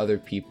with other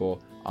people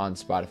on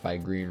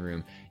Spotify Green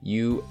Room.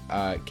 You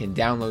can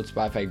download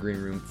Spotify Green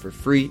Room for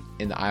free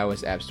in the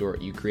iOS App Store.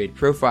 You create a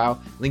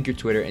profile, link your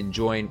Twitter, and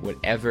join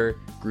whatever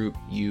group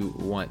you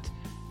want.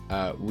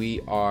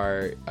 We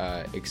are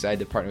excited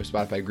to partner with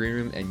Spotify Green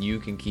Room, and you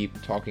can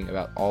keep talking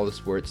about all the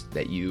sports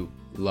that you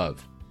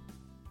love.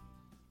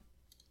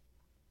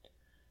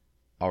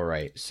 All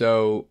right,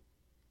 so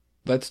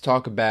let's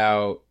talk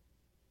about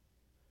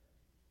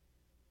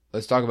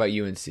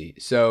UNC.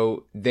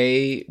 So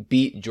they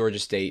beat Georgia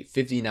State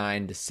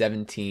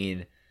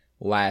 59-17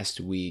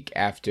 last week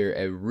after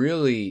a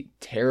really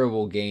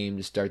terrible game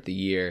to start the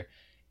year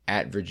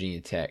at Virginia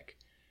Tech.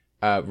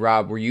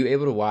 Rob, were you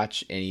able to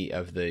watch any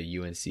of the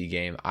UNC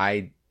game?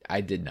 I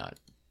did not.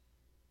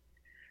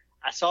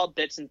 I saw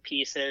bits and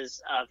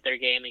pieces of their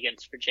game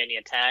against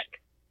Virginia Tech,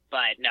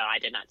 but no, I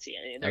did not see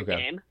any of their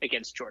game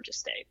against Georgia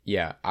State.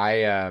 Yeah,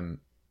 I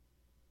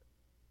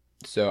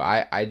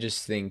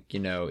just think,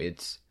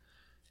 it's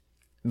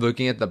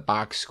looking at the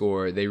box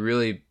score, they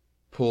really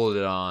pulled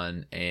it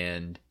on,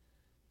 and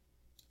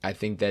I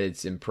think that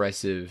it's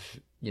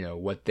impressive,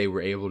 what they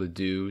were able to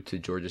do to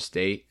Georgia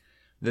State.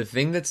 The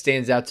thing that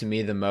stands out to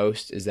me the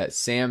most is that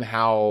Sam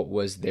Howell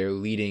was their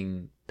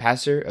leading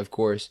passer, of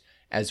course,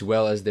 as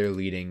well as their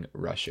leading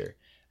rusher.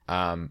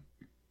 And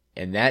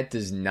that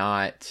does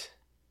not,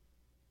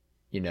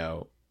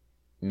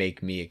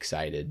 make me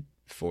excited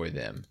for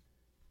them.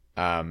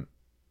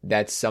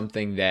 That's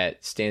something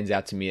that stands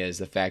out to me as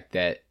the fact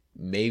that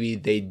maybe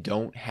they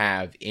don't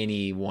have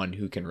anyone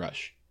who can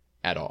rush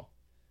at all.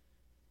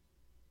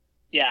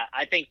 Yeah,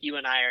 I think you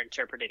and I are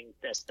interpreting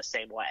this the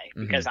same way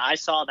because I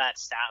saw that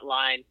stat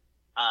line,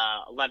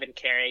 11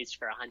 carries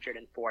for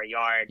 104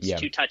 yards,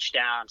 2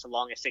 touchdowns,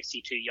 along of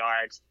 62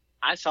 yards.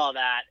 I saw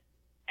that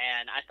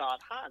and I thought,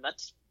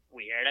 that's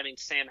weird. I mean,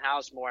 Sam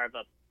Howell's more of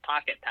a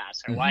pocket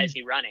passer. Why is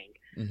he running?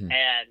 And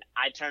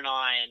I turn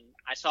on,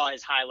 I saw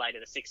his highlight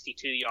of the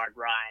 62-yard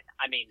run.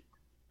 I mean,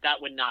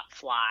 that would not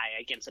fly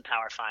against a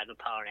Power 5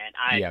 opponent.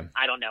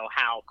 I don't know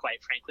how,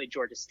 quite frankly,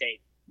 Georgia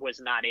State was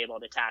not able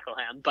to tackle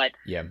him. But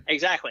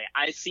exactly,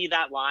 I see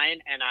that line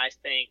and I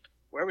think,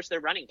 where was their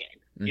running game?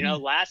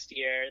 Last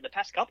year, the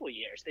past couple of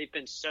years, they've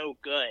been so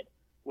good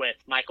with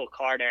Michael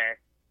Carter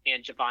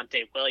and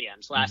Javonte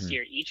Williams. Last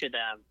year, each of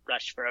them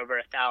rushed for over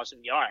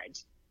 1,000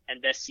 yards.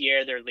 And this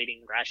year, their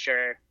leading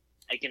rusher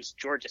against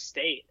Georgia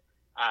State,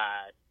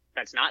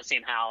 that's not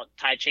Sam Howell,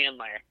 Ty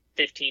Chandler,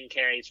 15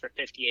 carries for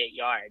 58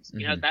 yards.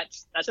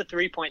 That's a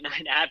 3.9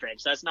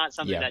 average. That's not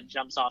something that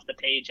jumps off the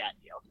page at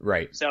you.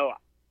 Right. So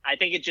I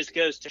think it just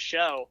goes to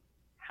show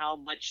how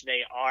much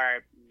they are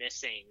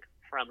missing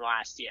from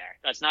last year.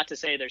 That's not to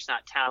say there's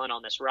not talent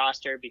on this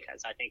roster,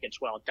 because I think it's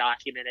well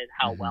documented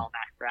how well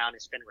Mac Brown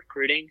has been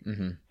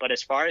recruiting. But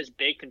as far as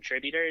big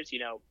contributors,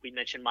 we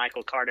mentioned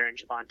Michael Carter and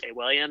Javonte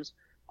Williams.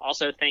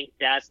 Also think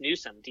Daz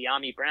Newsome,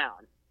 De'Ami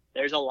Brown.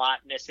 There's a lot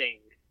missing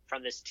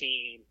from this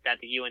team that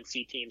the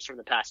UNC teams from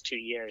the past 2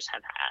 years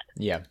have had.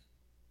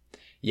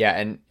 Yeah,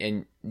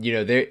 and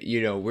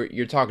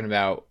you're talking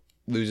about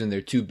losing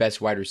their 2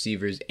 best wide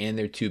receivers and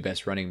their 2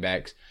 best running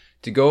backs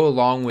to go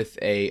along with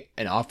an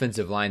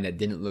offensive line that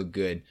didn't look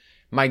good.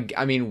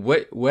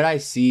 What I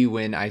see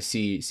when I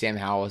see Sam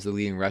Howell as the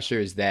leading rusher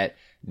is that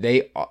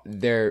they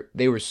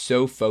were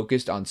so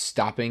focused on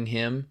stopping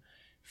him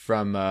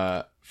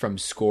from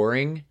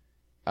scoring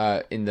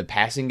in the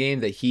passing game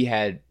that he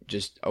had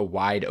just a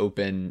wide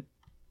open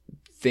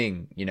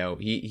thing.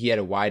 He had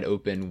a wide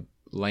open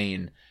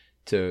lane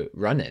to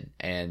run in,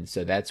 and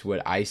so that's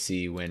what I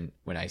see when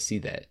I see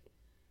that,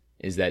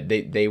 is that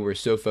they were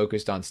so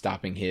focused on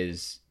stopping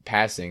his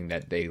passing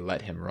that they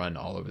let him run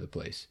all over the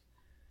place.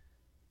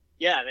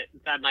 Yeah,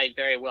 that might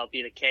very well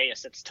be the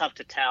case. It's tough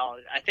to tell.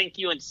 I think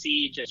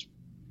UNC, just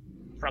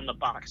from the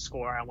box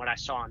score and what I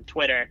saw on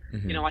Twitter,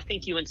 I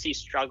think UNC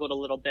struggled a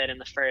little bit in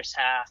the first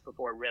half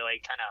before really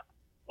kind of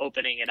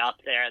opening it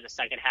up there in the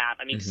second half.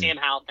 I mean, Sam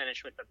Howell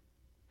finished with an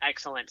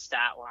excellent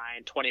stat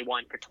line,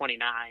 21 for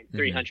 29,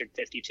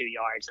 352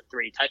 yards and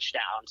 3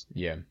 touchdowns.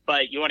 Yeah.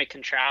 But you want to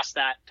contrast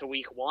that to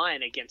week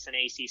 1 against an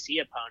ACC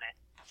opponent.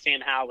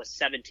 Sam Howell was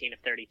 17 of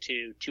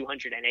 32,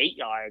 208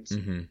 yards,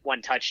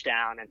 1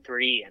 touchdown, and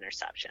 3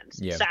 interceptions.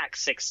 Yeah. Sacked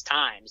 6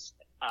 times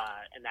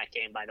in that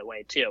game, by the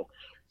way, too.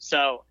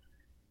 So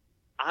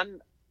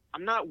I'm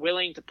not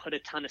willing to put a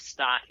ton of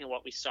stock in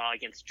what we saw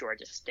against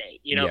Georgia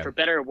State. For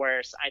better or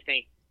worse, I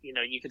think,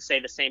 you could say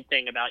the same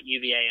thing about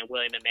UVA and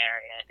William &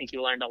 Mary. I think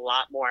you learned a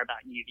lot more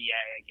about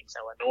UVA against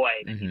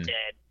Illinois than you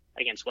did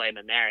against William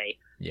 & Mary.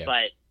 Yeah.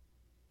 But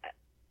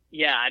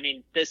yeah, I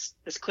mean, this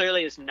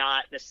clearly is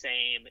not the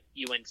same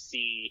UNC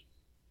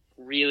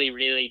really,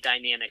 really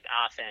dynamic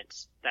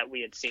offense that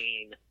we had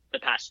seen the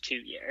past 2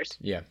 years.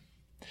 Yeah.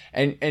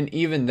 And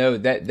even though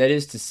that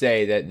is to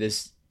say that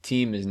this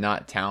team is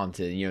not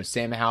talented,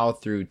 Sam Howell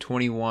threw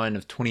 21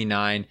 of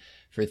 29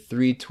 for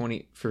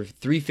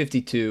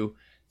 352,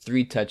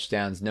 3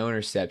 touchdowns, no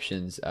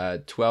interceptions,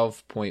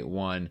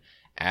 12.1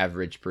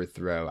 average per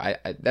throw.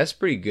 That's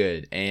pretty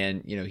good.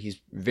 And,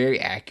 he's very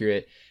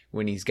accurate.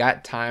 When he's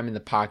got time in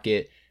the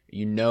pocket,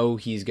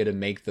 he's going to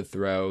make the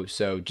throw.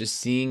 So just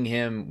seeing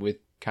him with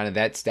kind of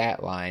that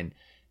stat line,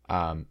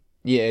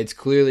 it's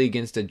clearly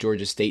against a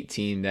Georgia State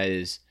team that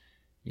is,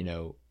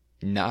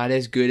 not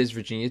as good as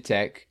Virginia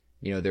Tech.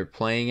 They're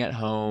playing at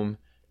home.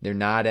 They're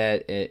not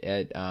they're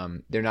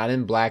not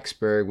in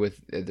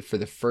Blacksburg for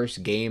the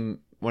first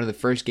game, one of the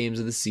first games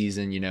of the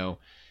season,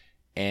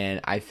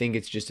 And I think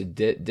it's just a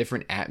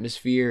different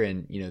atmosphere,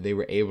 and they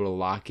were able to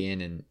lock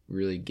in and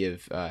really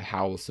give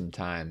Howell some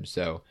time.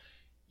 So,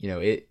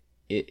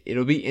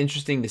 it'll be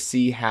interesting to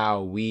see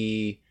how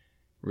we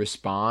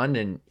respond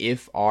and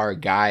if our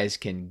guys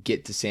can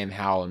get to Sam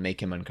Howell and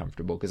make him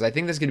uncomfortable, because I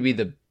think that's going to be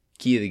the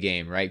key of the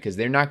game, right? Because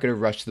they're not going to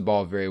rush the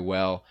ball very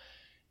well.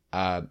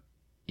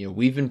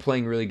 We've been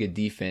playing really good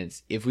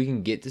defense. If we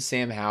can get to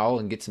Sam Howell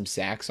and get some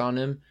sacks on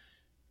him,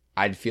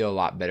 I'd feel a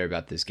lot better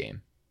about this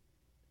game.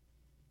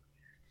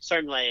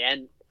 Certainly.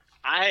 And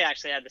I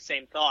actually had the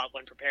same thought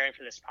when preparing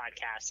for this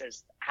podcast,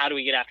 as how do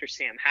we get after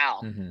Sam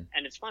Howell?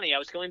 And it's funny, I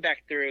was going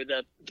back through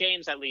the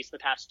games, at least the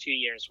past 2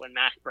 years, when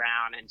Mac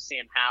Brown and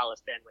Sam Howell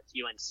have been with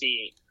UNC.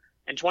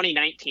 In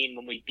 2019,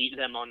 when we beat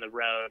them on the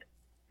road,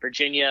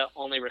 Virginia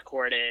only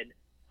recorded,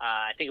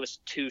 I think it was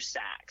 2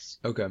 sacks.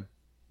 Okay.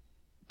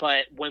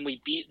 But when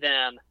we beat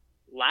them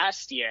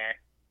last year,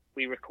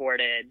 we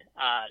recorded,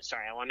 I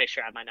want to make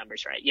sure I have my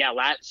numbers right. Yeah,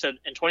 so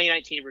in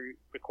 2019, we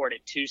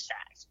recorded 2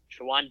 sacks.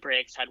 Shawan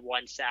Briggs had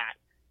 1 sack,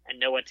 and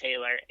Noah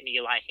Taylor and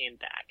Eli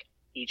Handback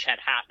each had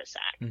half a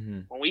sack.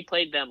 When we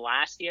played them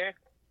last year,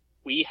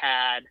 we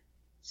had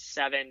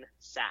 7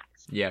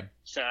 sacks. Yeah.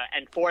 So,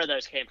 and 4 of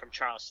those came from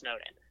Charles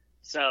Snowden.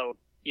 So,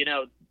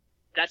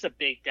 that's a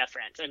big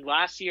difference. And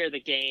last year, the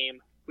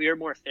game, we were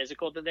more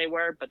physical than they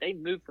were, but they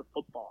moved the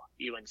football,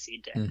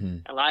 UNC did.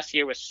 And last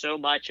year was so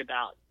much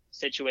about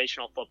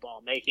situational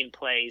football, making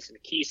plays in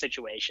key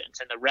situations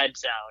in the red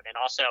zone, and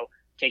also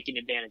taking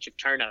advantage of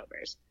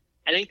turnovers.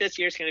 I think this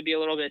year's going to be a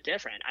little bit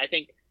different. I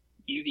think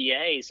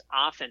UVA's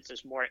offense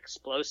is more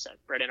explosive.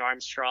 Brennan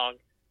Armstrong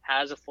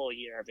has a full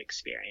year of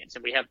experience,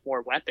 and we have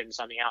more weapons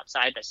on the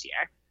outside this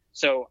year.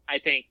 So I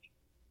think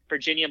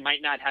Virginia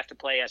might not have to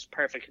play as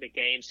perfect a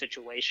game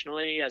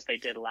situationally as they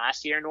did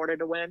last year in order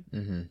to win.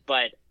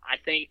 But I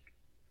think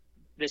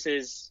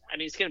it's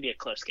going to be a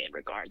close game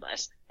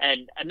regardless.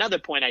 And another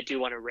point I do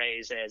want to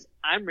raise is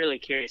I'm really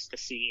curious to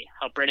see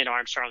how Brennan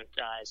Armstrong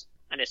does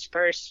in his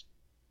first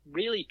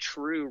really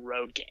true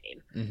road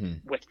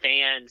game with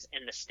fans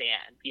in the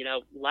stand.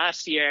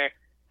 Last year,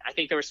 I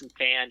think there were some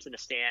fans in the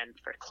stand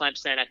for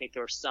Clemson. I think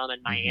there were some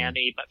in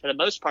Miami, but for the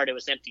most part, it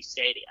was empty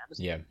stadiums.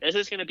 Yeah. This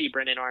is going to be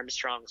Brennan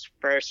Armstrong's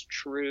first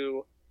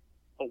true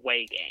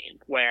away game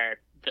where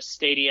the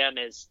stadium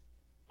is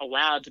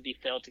allowed to be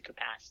filled to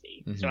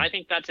capacity. So I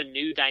think that's a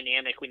new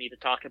dynamic we need to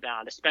talk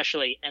about,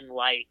 especially in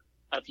light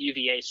of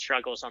UVA's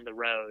struggles on the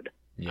road,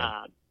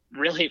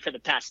 really for the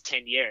past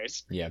 10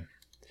 years.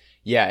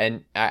 Yeah,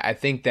 and I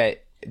think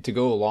that to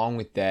go along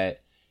with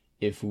that,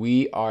 if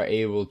we are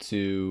able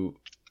to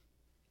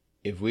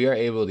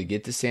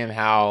get to Sam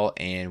Howell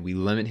and we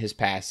limit his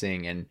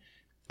passing and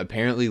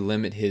apparently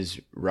limit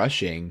his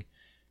rushing,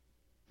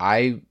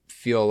 I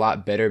feel a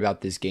lot better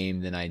about this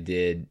game than I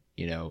did,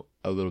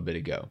 a little bit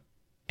ago.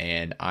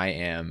 and I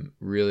am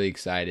really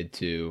excited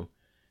to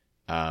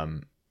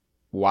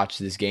watch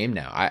this game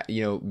now.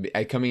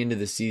 Coming into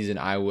the season,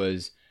 I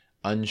was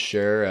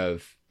unsure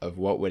of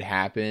what would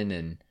happen,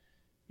 and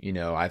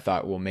I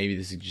thought, well, maybe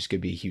this is just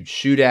gonna be a huge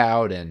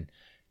shootout, and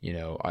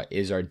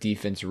is our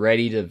defense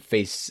ready to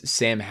face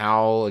Sam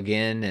Howell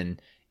again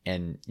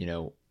and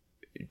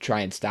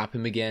try and stop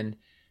him again?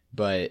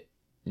 But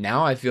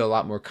now I feel a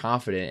lot more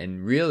confident,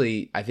 and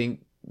really I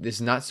think this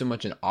is not so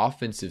much an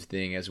offensive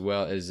thing as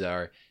well as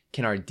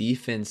can our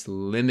defense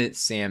limit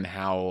Sam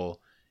Howell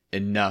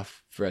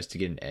enough for us to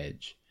get an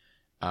edge?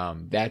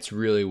 That's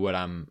really what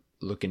I'm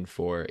looking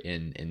for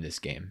in this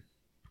game.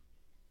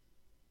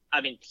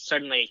 I mean,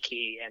 certainly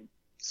key. And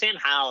Sam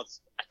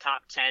Howell's a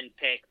top 10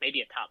 pick,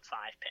 maybe a top 5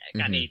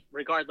 pick. Mm-hmm. I mean,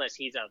 regardless,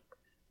 he's a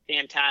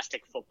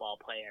fantastic football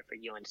player for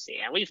UNC.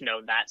 And we've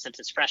known that since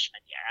his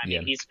freshman year. I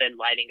mean, he's been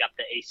lighting up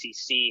the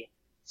ACC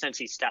since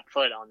he stepped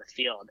foot on the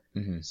field.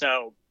 Mm-hmm.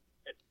 So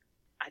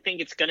I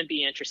think it's going to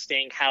be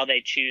interesting how they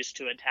choose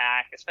to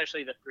attack,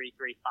 especially the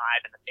 3-3-5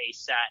 and the base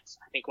sets.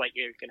 I think what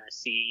you're going to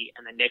see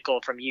in the nickel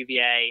from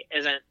UVA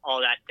isn't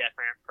all that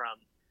different from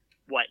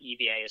what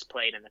UVA has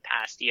played in the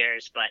past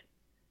years, but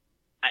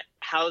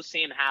how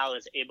Sam Howell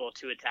is able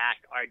to attack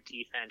our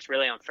defense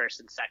really on first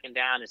and second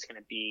down is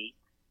going to be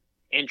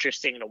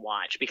interesting to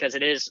watch, because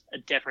it is a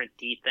different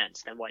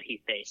defense than what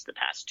he faced the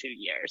past 2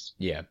 years.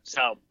 Yeah.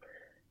 So,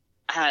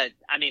 I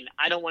mean,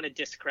 I don't want to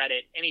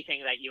discredit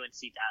anything that UNC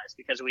does,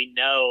 because we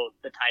know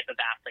the type of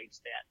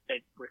athletes that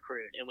they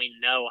recruit, and we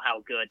know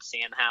how good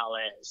Sam Howell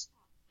is.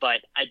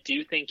 But I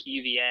do think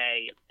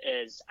UVA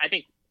is, I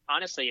think,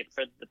 honestly,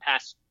 for the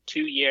past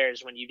 2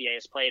 years when UVA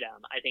has played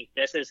them, I think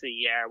this is the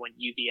year when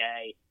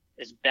UVA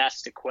is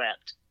best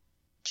equipped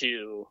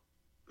to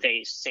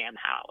face Sam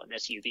Howell in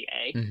this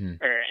UVA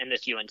or in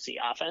this UNC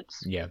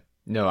offense. Yeah,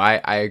 no,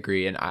 I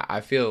agree. And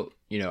I feel,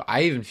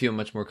 I even feel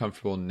much more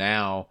comfortable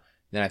now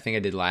than I think I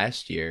did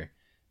last year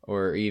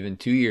or even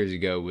 2 years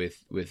ago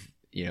with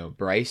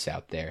Bryce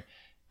out there.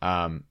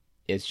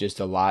 It's just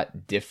a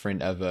lot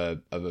different of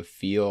a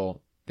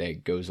feel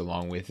that goes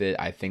along with it.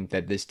 I think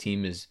that this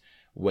team is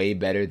way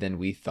better than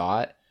we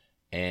thought.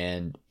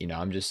 And,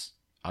 I'm just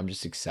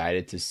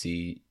excited to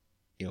see,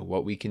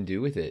 what we can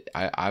do with it.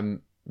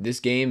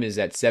 This game is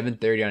at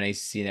 7:30 on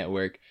ACC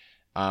Network.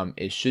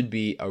 It should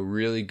be a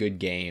really good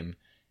game.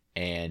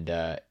 And,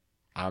 I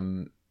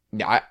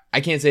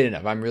can't say it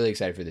enough. I'm really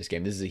excited for this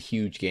game. This is a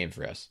huge game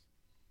for us.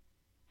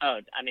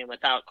 Oh, I mean,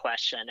 without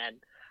question. And,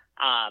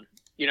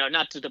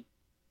 not to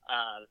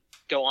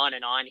go on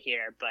and on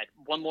here, but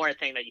one more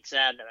thing that you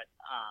said that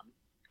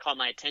caught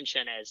my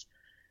attention is,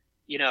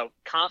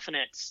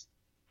 confidence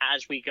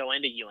as we go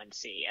into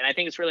UNC. And I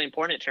think it's really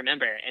important to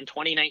remember, in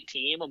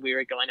 2019, when we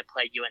were going to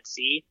play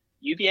UNC,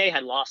 UVA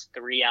had lost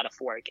 3 out of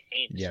 4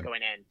 games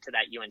going into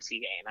that UNC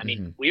game. I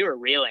mean, we were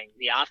reeling.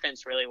 The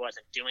offense really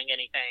wasn't doing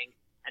anything.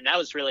 And that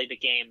was really the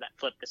game that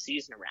flipped the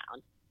season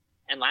around.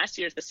 And last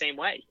year's the same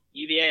way.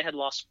 UVA had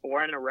lost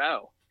 4 in a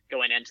row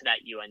going into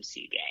that UNC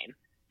game.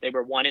 They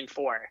were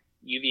 1-4.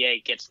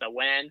 UVA gets the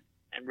win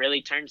and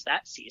really turns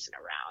that season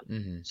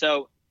around.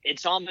 So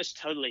it's almost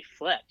totally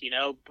flipped.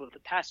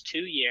 The past 2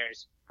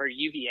 years for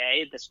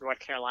UVA, this North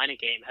Carolina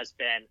game has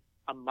been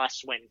a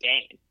must-win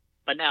game.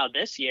 But now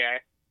this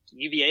year,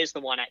 UVA is the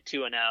one at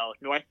 2-0.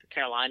 North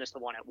Carolina is the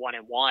one at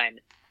 1-1,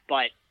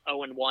 but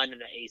 0-1 in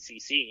the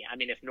ACC. I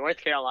mean, if North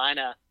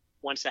Carolina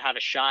wants to have a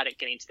shot at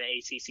getting to the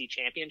ACC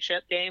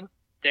championship game,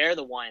 they're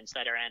the ones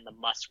that are in the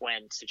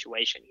must-win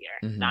situation here,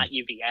 not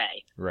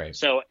UVA. Right.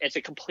 So it's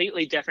a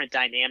completely different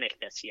dynamic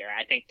this year.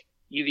 I think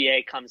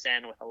UVA comes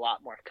in with a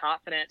lot more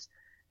confidence,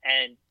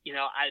 and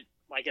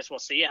I guess we'll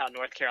see how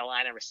North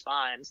Carolina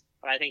responds,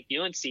 but I think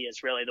UNC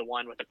is really the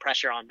one with the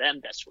pressure on them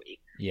this week.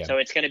 Yeah. So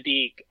it's going to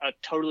be a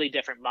totally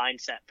different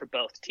mindset for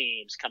both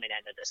teams coming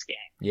into this game.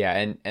 Yeah,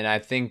 and I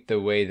think the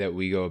way that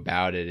we go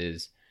about it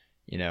is,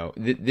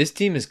 this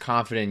team is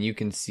confident. You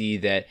can see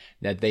that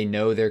they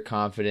know they're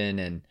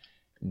confident, and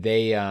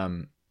they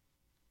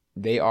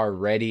are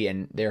ready,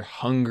 and they're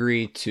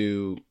hungry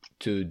to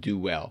do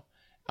well.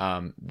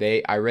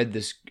 I read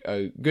this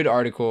a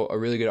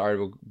really good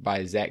article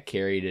by Zach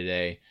Carey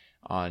today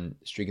on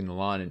Streaking the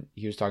Lawn, and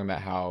he was talking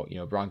about how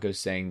Broncos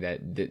saying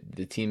that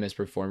the team has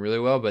performed really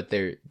well, but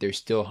they're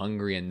still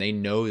hungry and they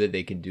know that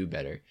they can do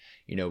better.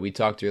 We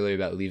talked earlier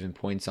about leaving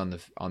points on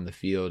the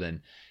field,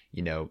 and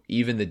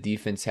even the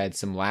defense had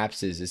some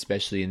lapses,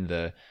 especially in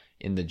the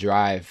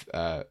drive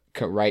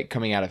right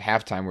coming out of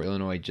halftime, where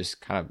Illinois just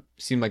kind of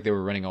seemed like they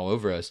were running all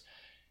over us.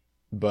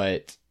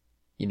 But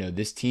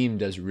this team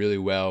does really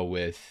well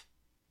with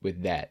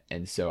that,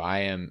 and so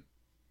I'm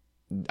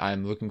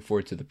looking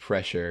forward to the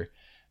pressure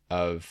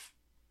of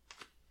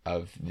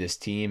this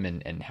team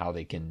and how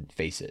they can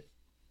face it.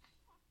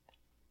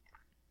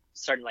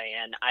 Certainly,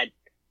 and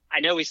I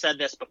know we said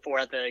this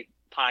before the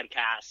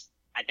podcast.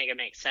 I think it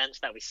makes sense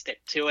that we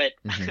stick to it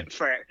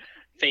for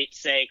fate's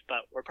sake, but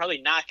we're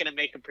probably not going to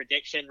make a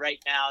prediction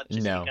right now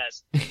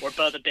because we're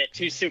both a bit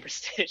too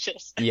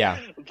superstitious. Yeah.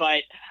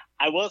 But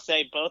I will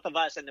say both of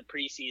us in the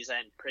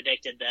preseason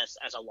predicted this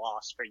as a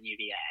loss for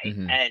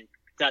UVA. And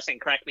Dustin,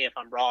 correct me if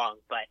I'm wrong,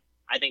 but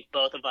I think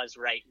both of us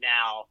right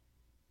now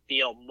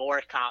feel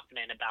more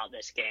confident about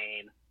this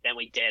game than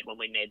we did when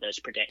we made those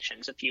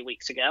predictions a few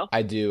weeks ago.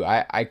 I do.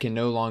 I can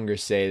no longer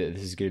say that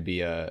this is going to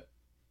be a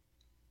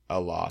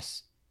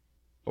loss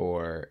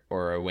or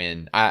a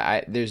win.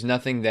 There's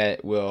nothing that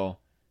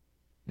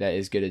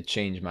is going to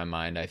change my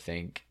mind, I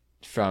think,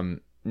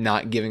 from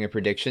not giving a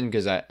prediction,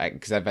 because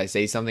if I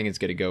say something, it's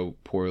going to go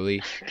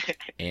poorly,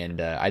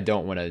 and I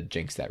don't want to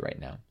jinx that right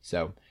now.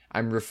 So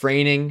I'm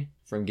refraining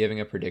from giving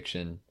a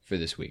prediction for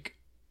this week.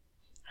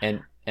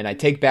 And I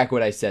take back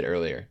what I said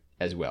earlier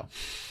as well.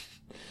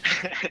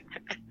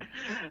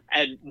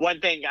 And one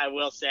thing I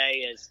will say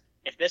is,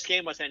 if this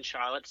game was in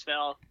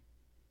Charlottesville,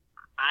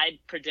 I'd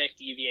predict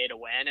UVA to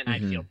win, and I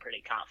feel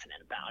pretty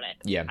confident about it.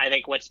 Yeah. I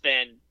think what's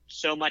been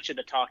so much of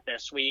the talk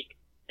this week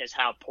is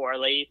how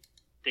poorly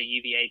the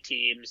UVA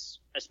teams,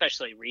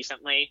 especially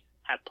recently,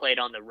 have played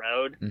on the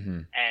road.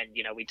 And,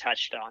 we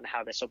touched on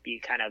how this will be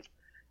kind of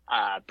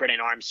Brennan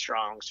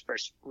Armstrong's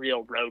first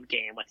real road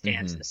game with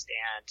fans in the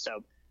stand.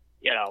 So,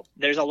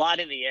 there's a lot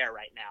in the air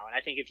right now. And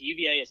I think if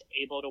UVA is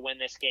able to win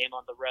this game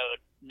on the road,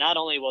 not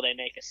only will they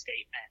make a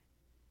statement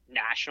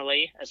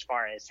nationally as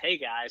far as, hey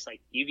guys, like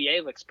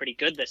UVA looks pretty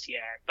good this year,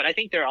 but I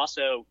think they're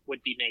also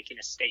would be making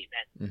a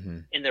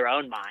statement in their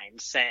own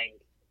minds saying,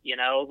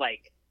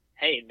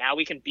 hey, now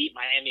we can beat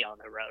Miami on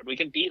the road. We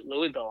can beat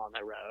Louisville on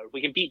the road.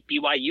 We can beat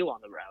BYU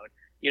on the road.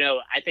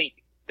 I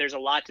think there's a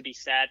lot to be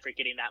said for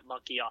getting that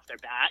monkey off their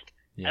back.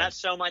 Yeah. And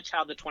that's so much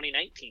how the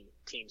 2019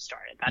 team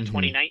started. That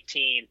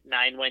 2019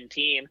 9-win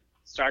team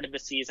started the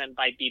season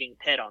by beating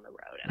Pitt on the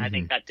road. And I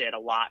think that did a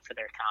lot for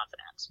their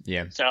confidence.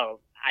 Yeah.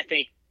 So I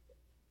think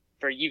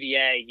for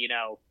UVA,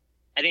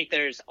 I think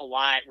there's a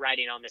lot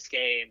riding on this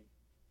game,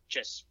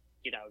 just,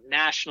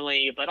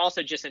 nationally, but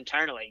also just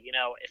internally.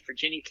 If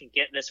Virginia can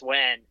get this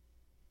win,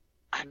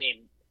 I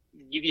mean,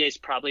 UVA is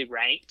probably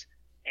ranked,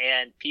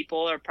 and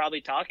people are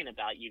probably talking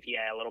about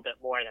UVA a little bit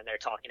more than they're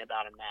talking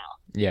about them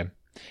now. Yeah.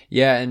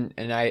 Yeah.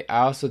 And I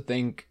also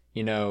think,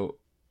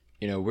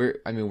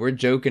 we're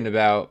joking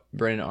about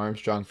Brennan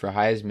Armstrong for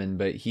Heisman,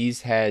 but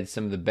he's had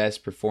some of the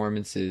best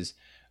performances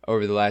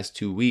over the last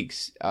 2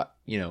 weeks,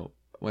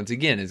 once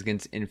again, is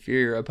against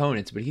inferior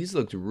opponents, but he's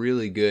looked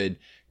really good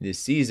this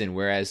season,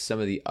 whereas some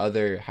of the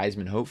other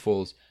Heisman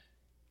hopefuls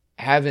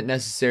haven't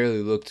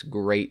necessarily looked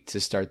great to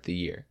start the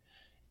year.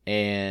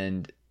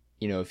 And,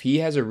 if he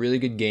has a really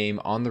good game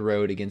on the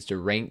road against a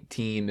ranked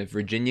team, if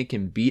Virginia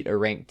can beat a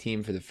ranked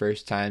team for the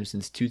first time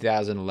since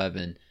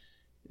 2011,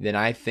 then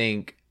I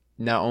think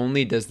not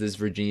only does this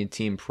Virginia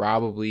team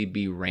probably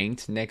be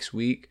ranked next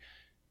week,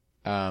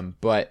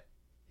 but,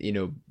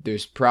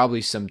 there's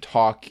probably some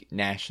talk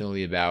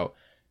nationally about,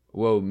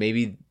 whoa,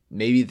 maybe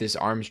this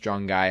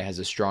Armstrong guy has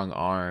a strong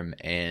arm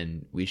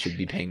and we should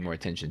be paying more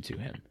attention to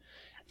him.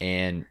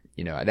 And,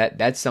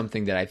 that's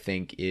something that I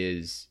think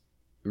is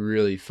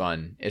really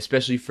fun,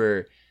 especially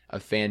for a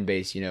fan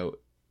base.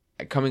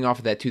 Coming off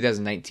of that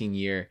 2019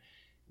 year,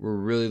 we're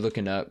really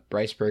looking up.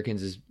 Bryce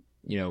Perkins is,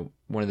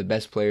 one of the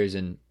best players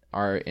in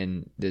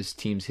this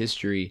team's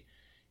history.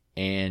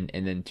 And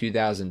then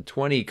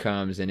 2020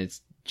 comes and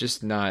it's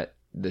just not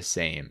the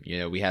same.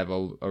 We have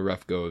a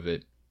rough go of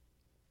it.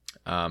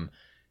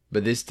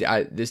 But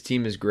this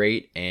team is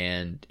great,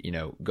 and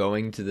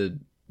going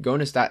to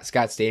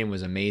Scott Stadium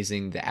was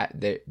amazing.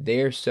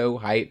 They're so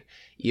hype,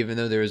 even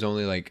though there was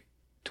only like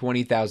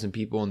 20,000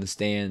 people in the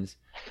stands.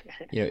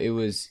 It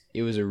was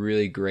a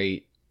really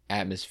great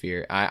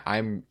atmosphere.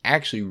 I'm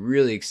actually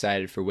really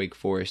excited for Wake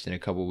Forest in a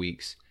couple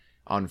weeks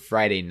on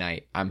Friday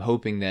night. I'm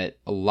hoping that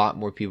a lot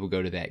more people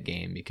go to that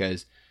game,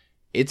 because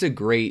it's a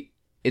great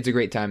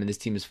time, and this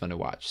team is fun to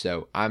watch.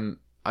 So I'm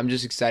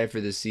just excited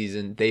for this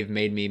season. They've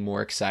made me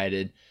more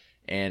excited,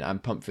 and I'm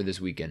pumped for this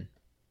weekend.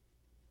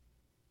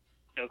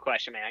 No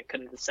question, man. I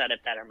couldn't have said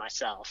it better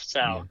myself.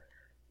 So,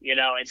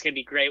 it's going to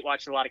be great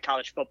watching a lot of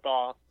college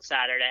football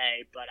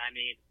Saturday. But, I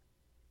mean,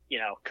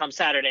 come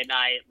Saturday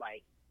night,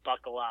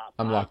 buckle up.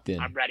 I'm locked in.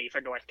 I'm ready for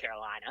North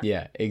Carolina.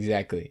 Yeah,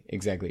 exactly.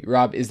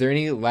 Rob, is there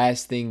any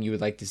last thing you would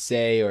like to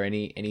say, or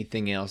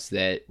anything else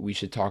that we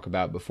should talk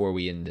about before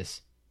we end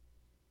this?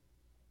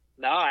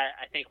 No, I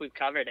think we've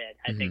covered it.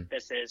 I think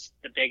this is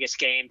the biggest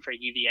game for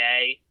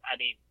UVA. I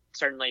mean,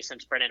 certainly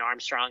since Brennan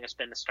Armstrong has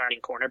been the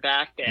starting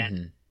cornerback,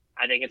 and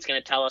I think it's going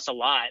to tell us a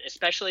lot,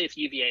 especially if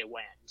UVA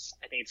wins.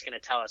 I think it's going to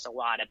tell us a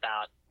lot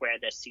about where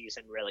this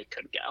season really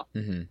could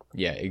go.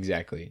 Yeah,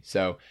 exactly.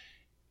 So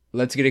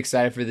let's get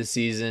excited for the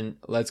season.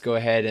 Let's go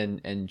ahead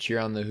and cheer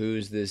on the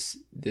Hoos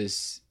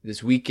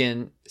this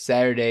weekend,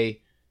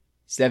 Saturday,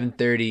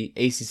 7:30,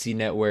 ACC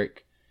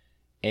Network.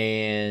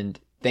 And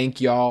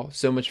thank y'all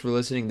so much for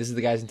listening. This is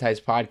the Guys in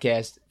Ties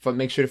podcast.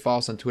 Make sure to follow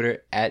us on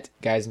Twitter at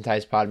Guys in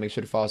Ties Pod. Make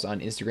sure to follow us on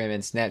Instagram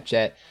and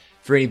Snapchat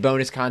for any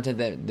bonus content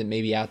that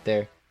may be out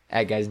there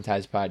at Guys in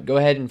Ties Pod. Go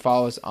ahead and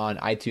follow us on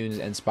iTunes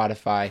and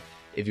Spotify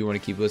if you want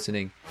to keep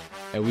listening.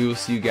 And we will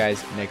see you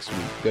guys next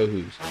week. Go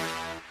Hoos.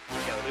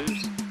 Go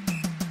Hoos.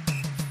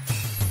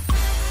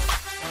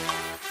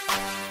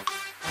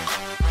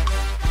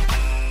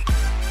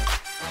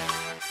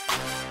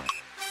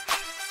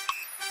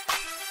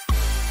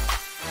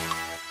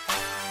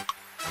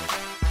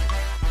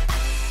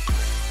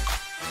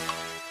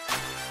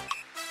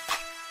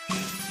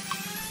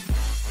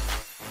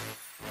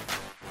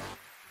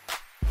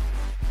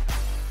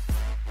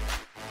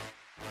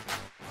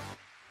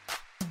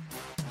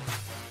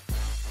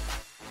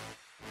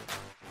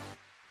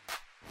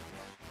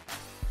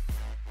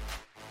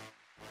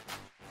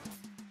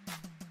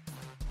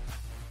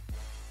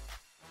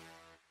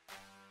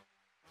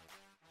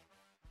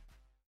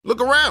 Look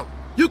around.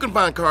 You can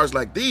find cars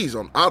like these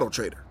on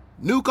AutoTrader.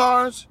 New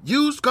cars,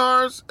 used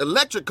cars,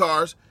 electric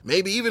cars,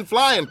 maybe even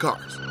flying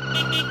cars.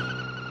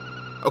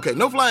 Okay,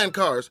 no flying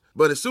cars,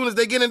 but as soon as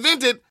they get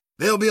invented,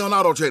 they'll be on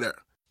AutoTrader.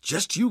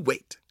 Just you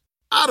wait.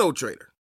 AutoTrader.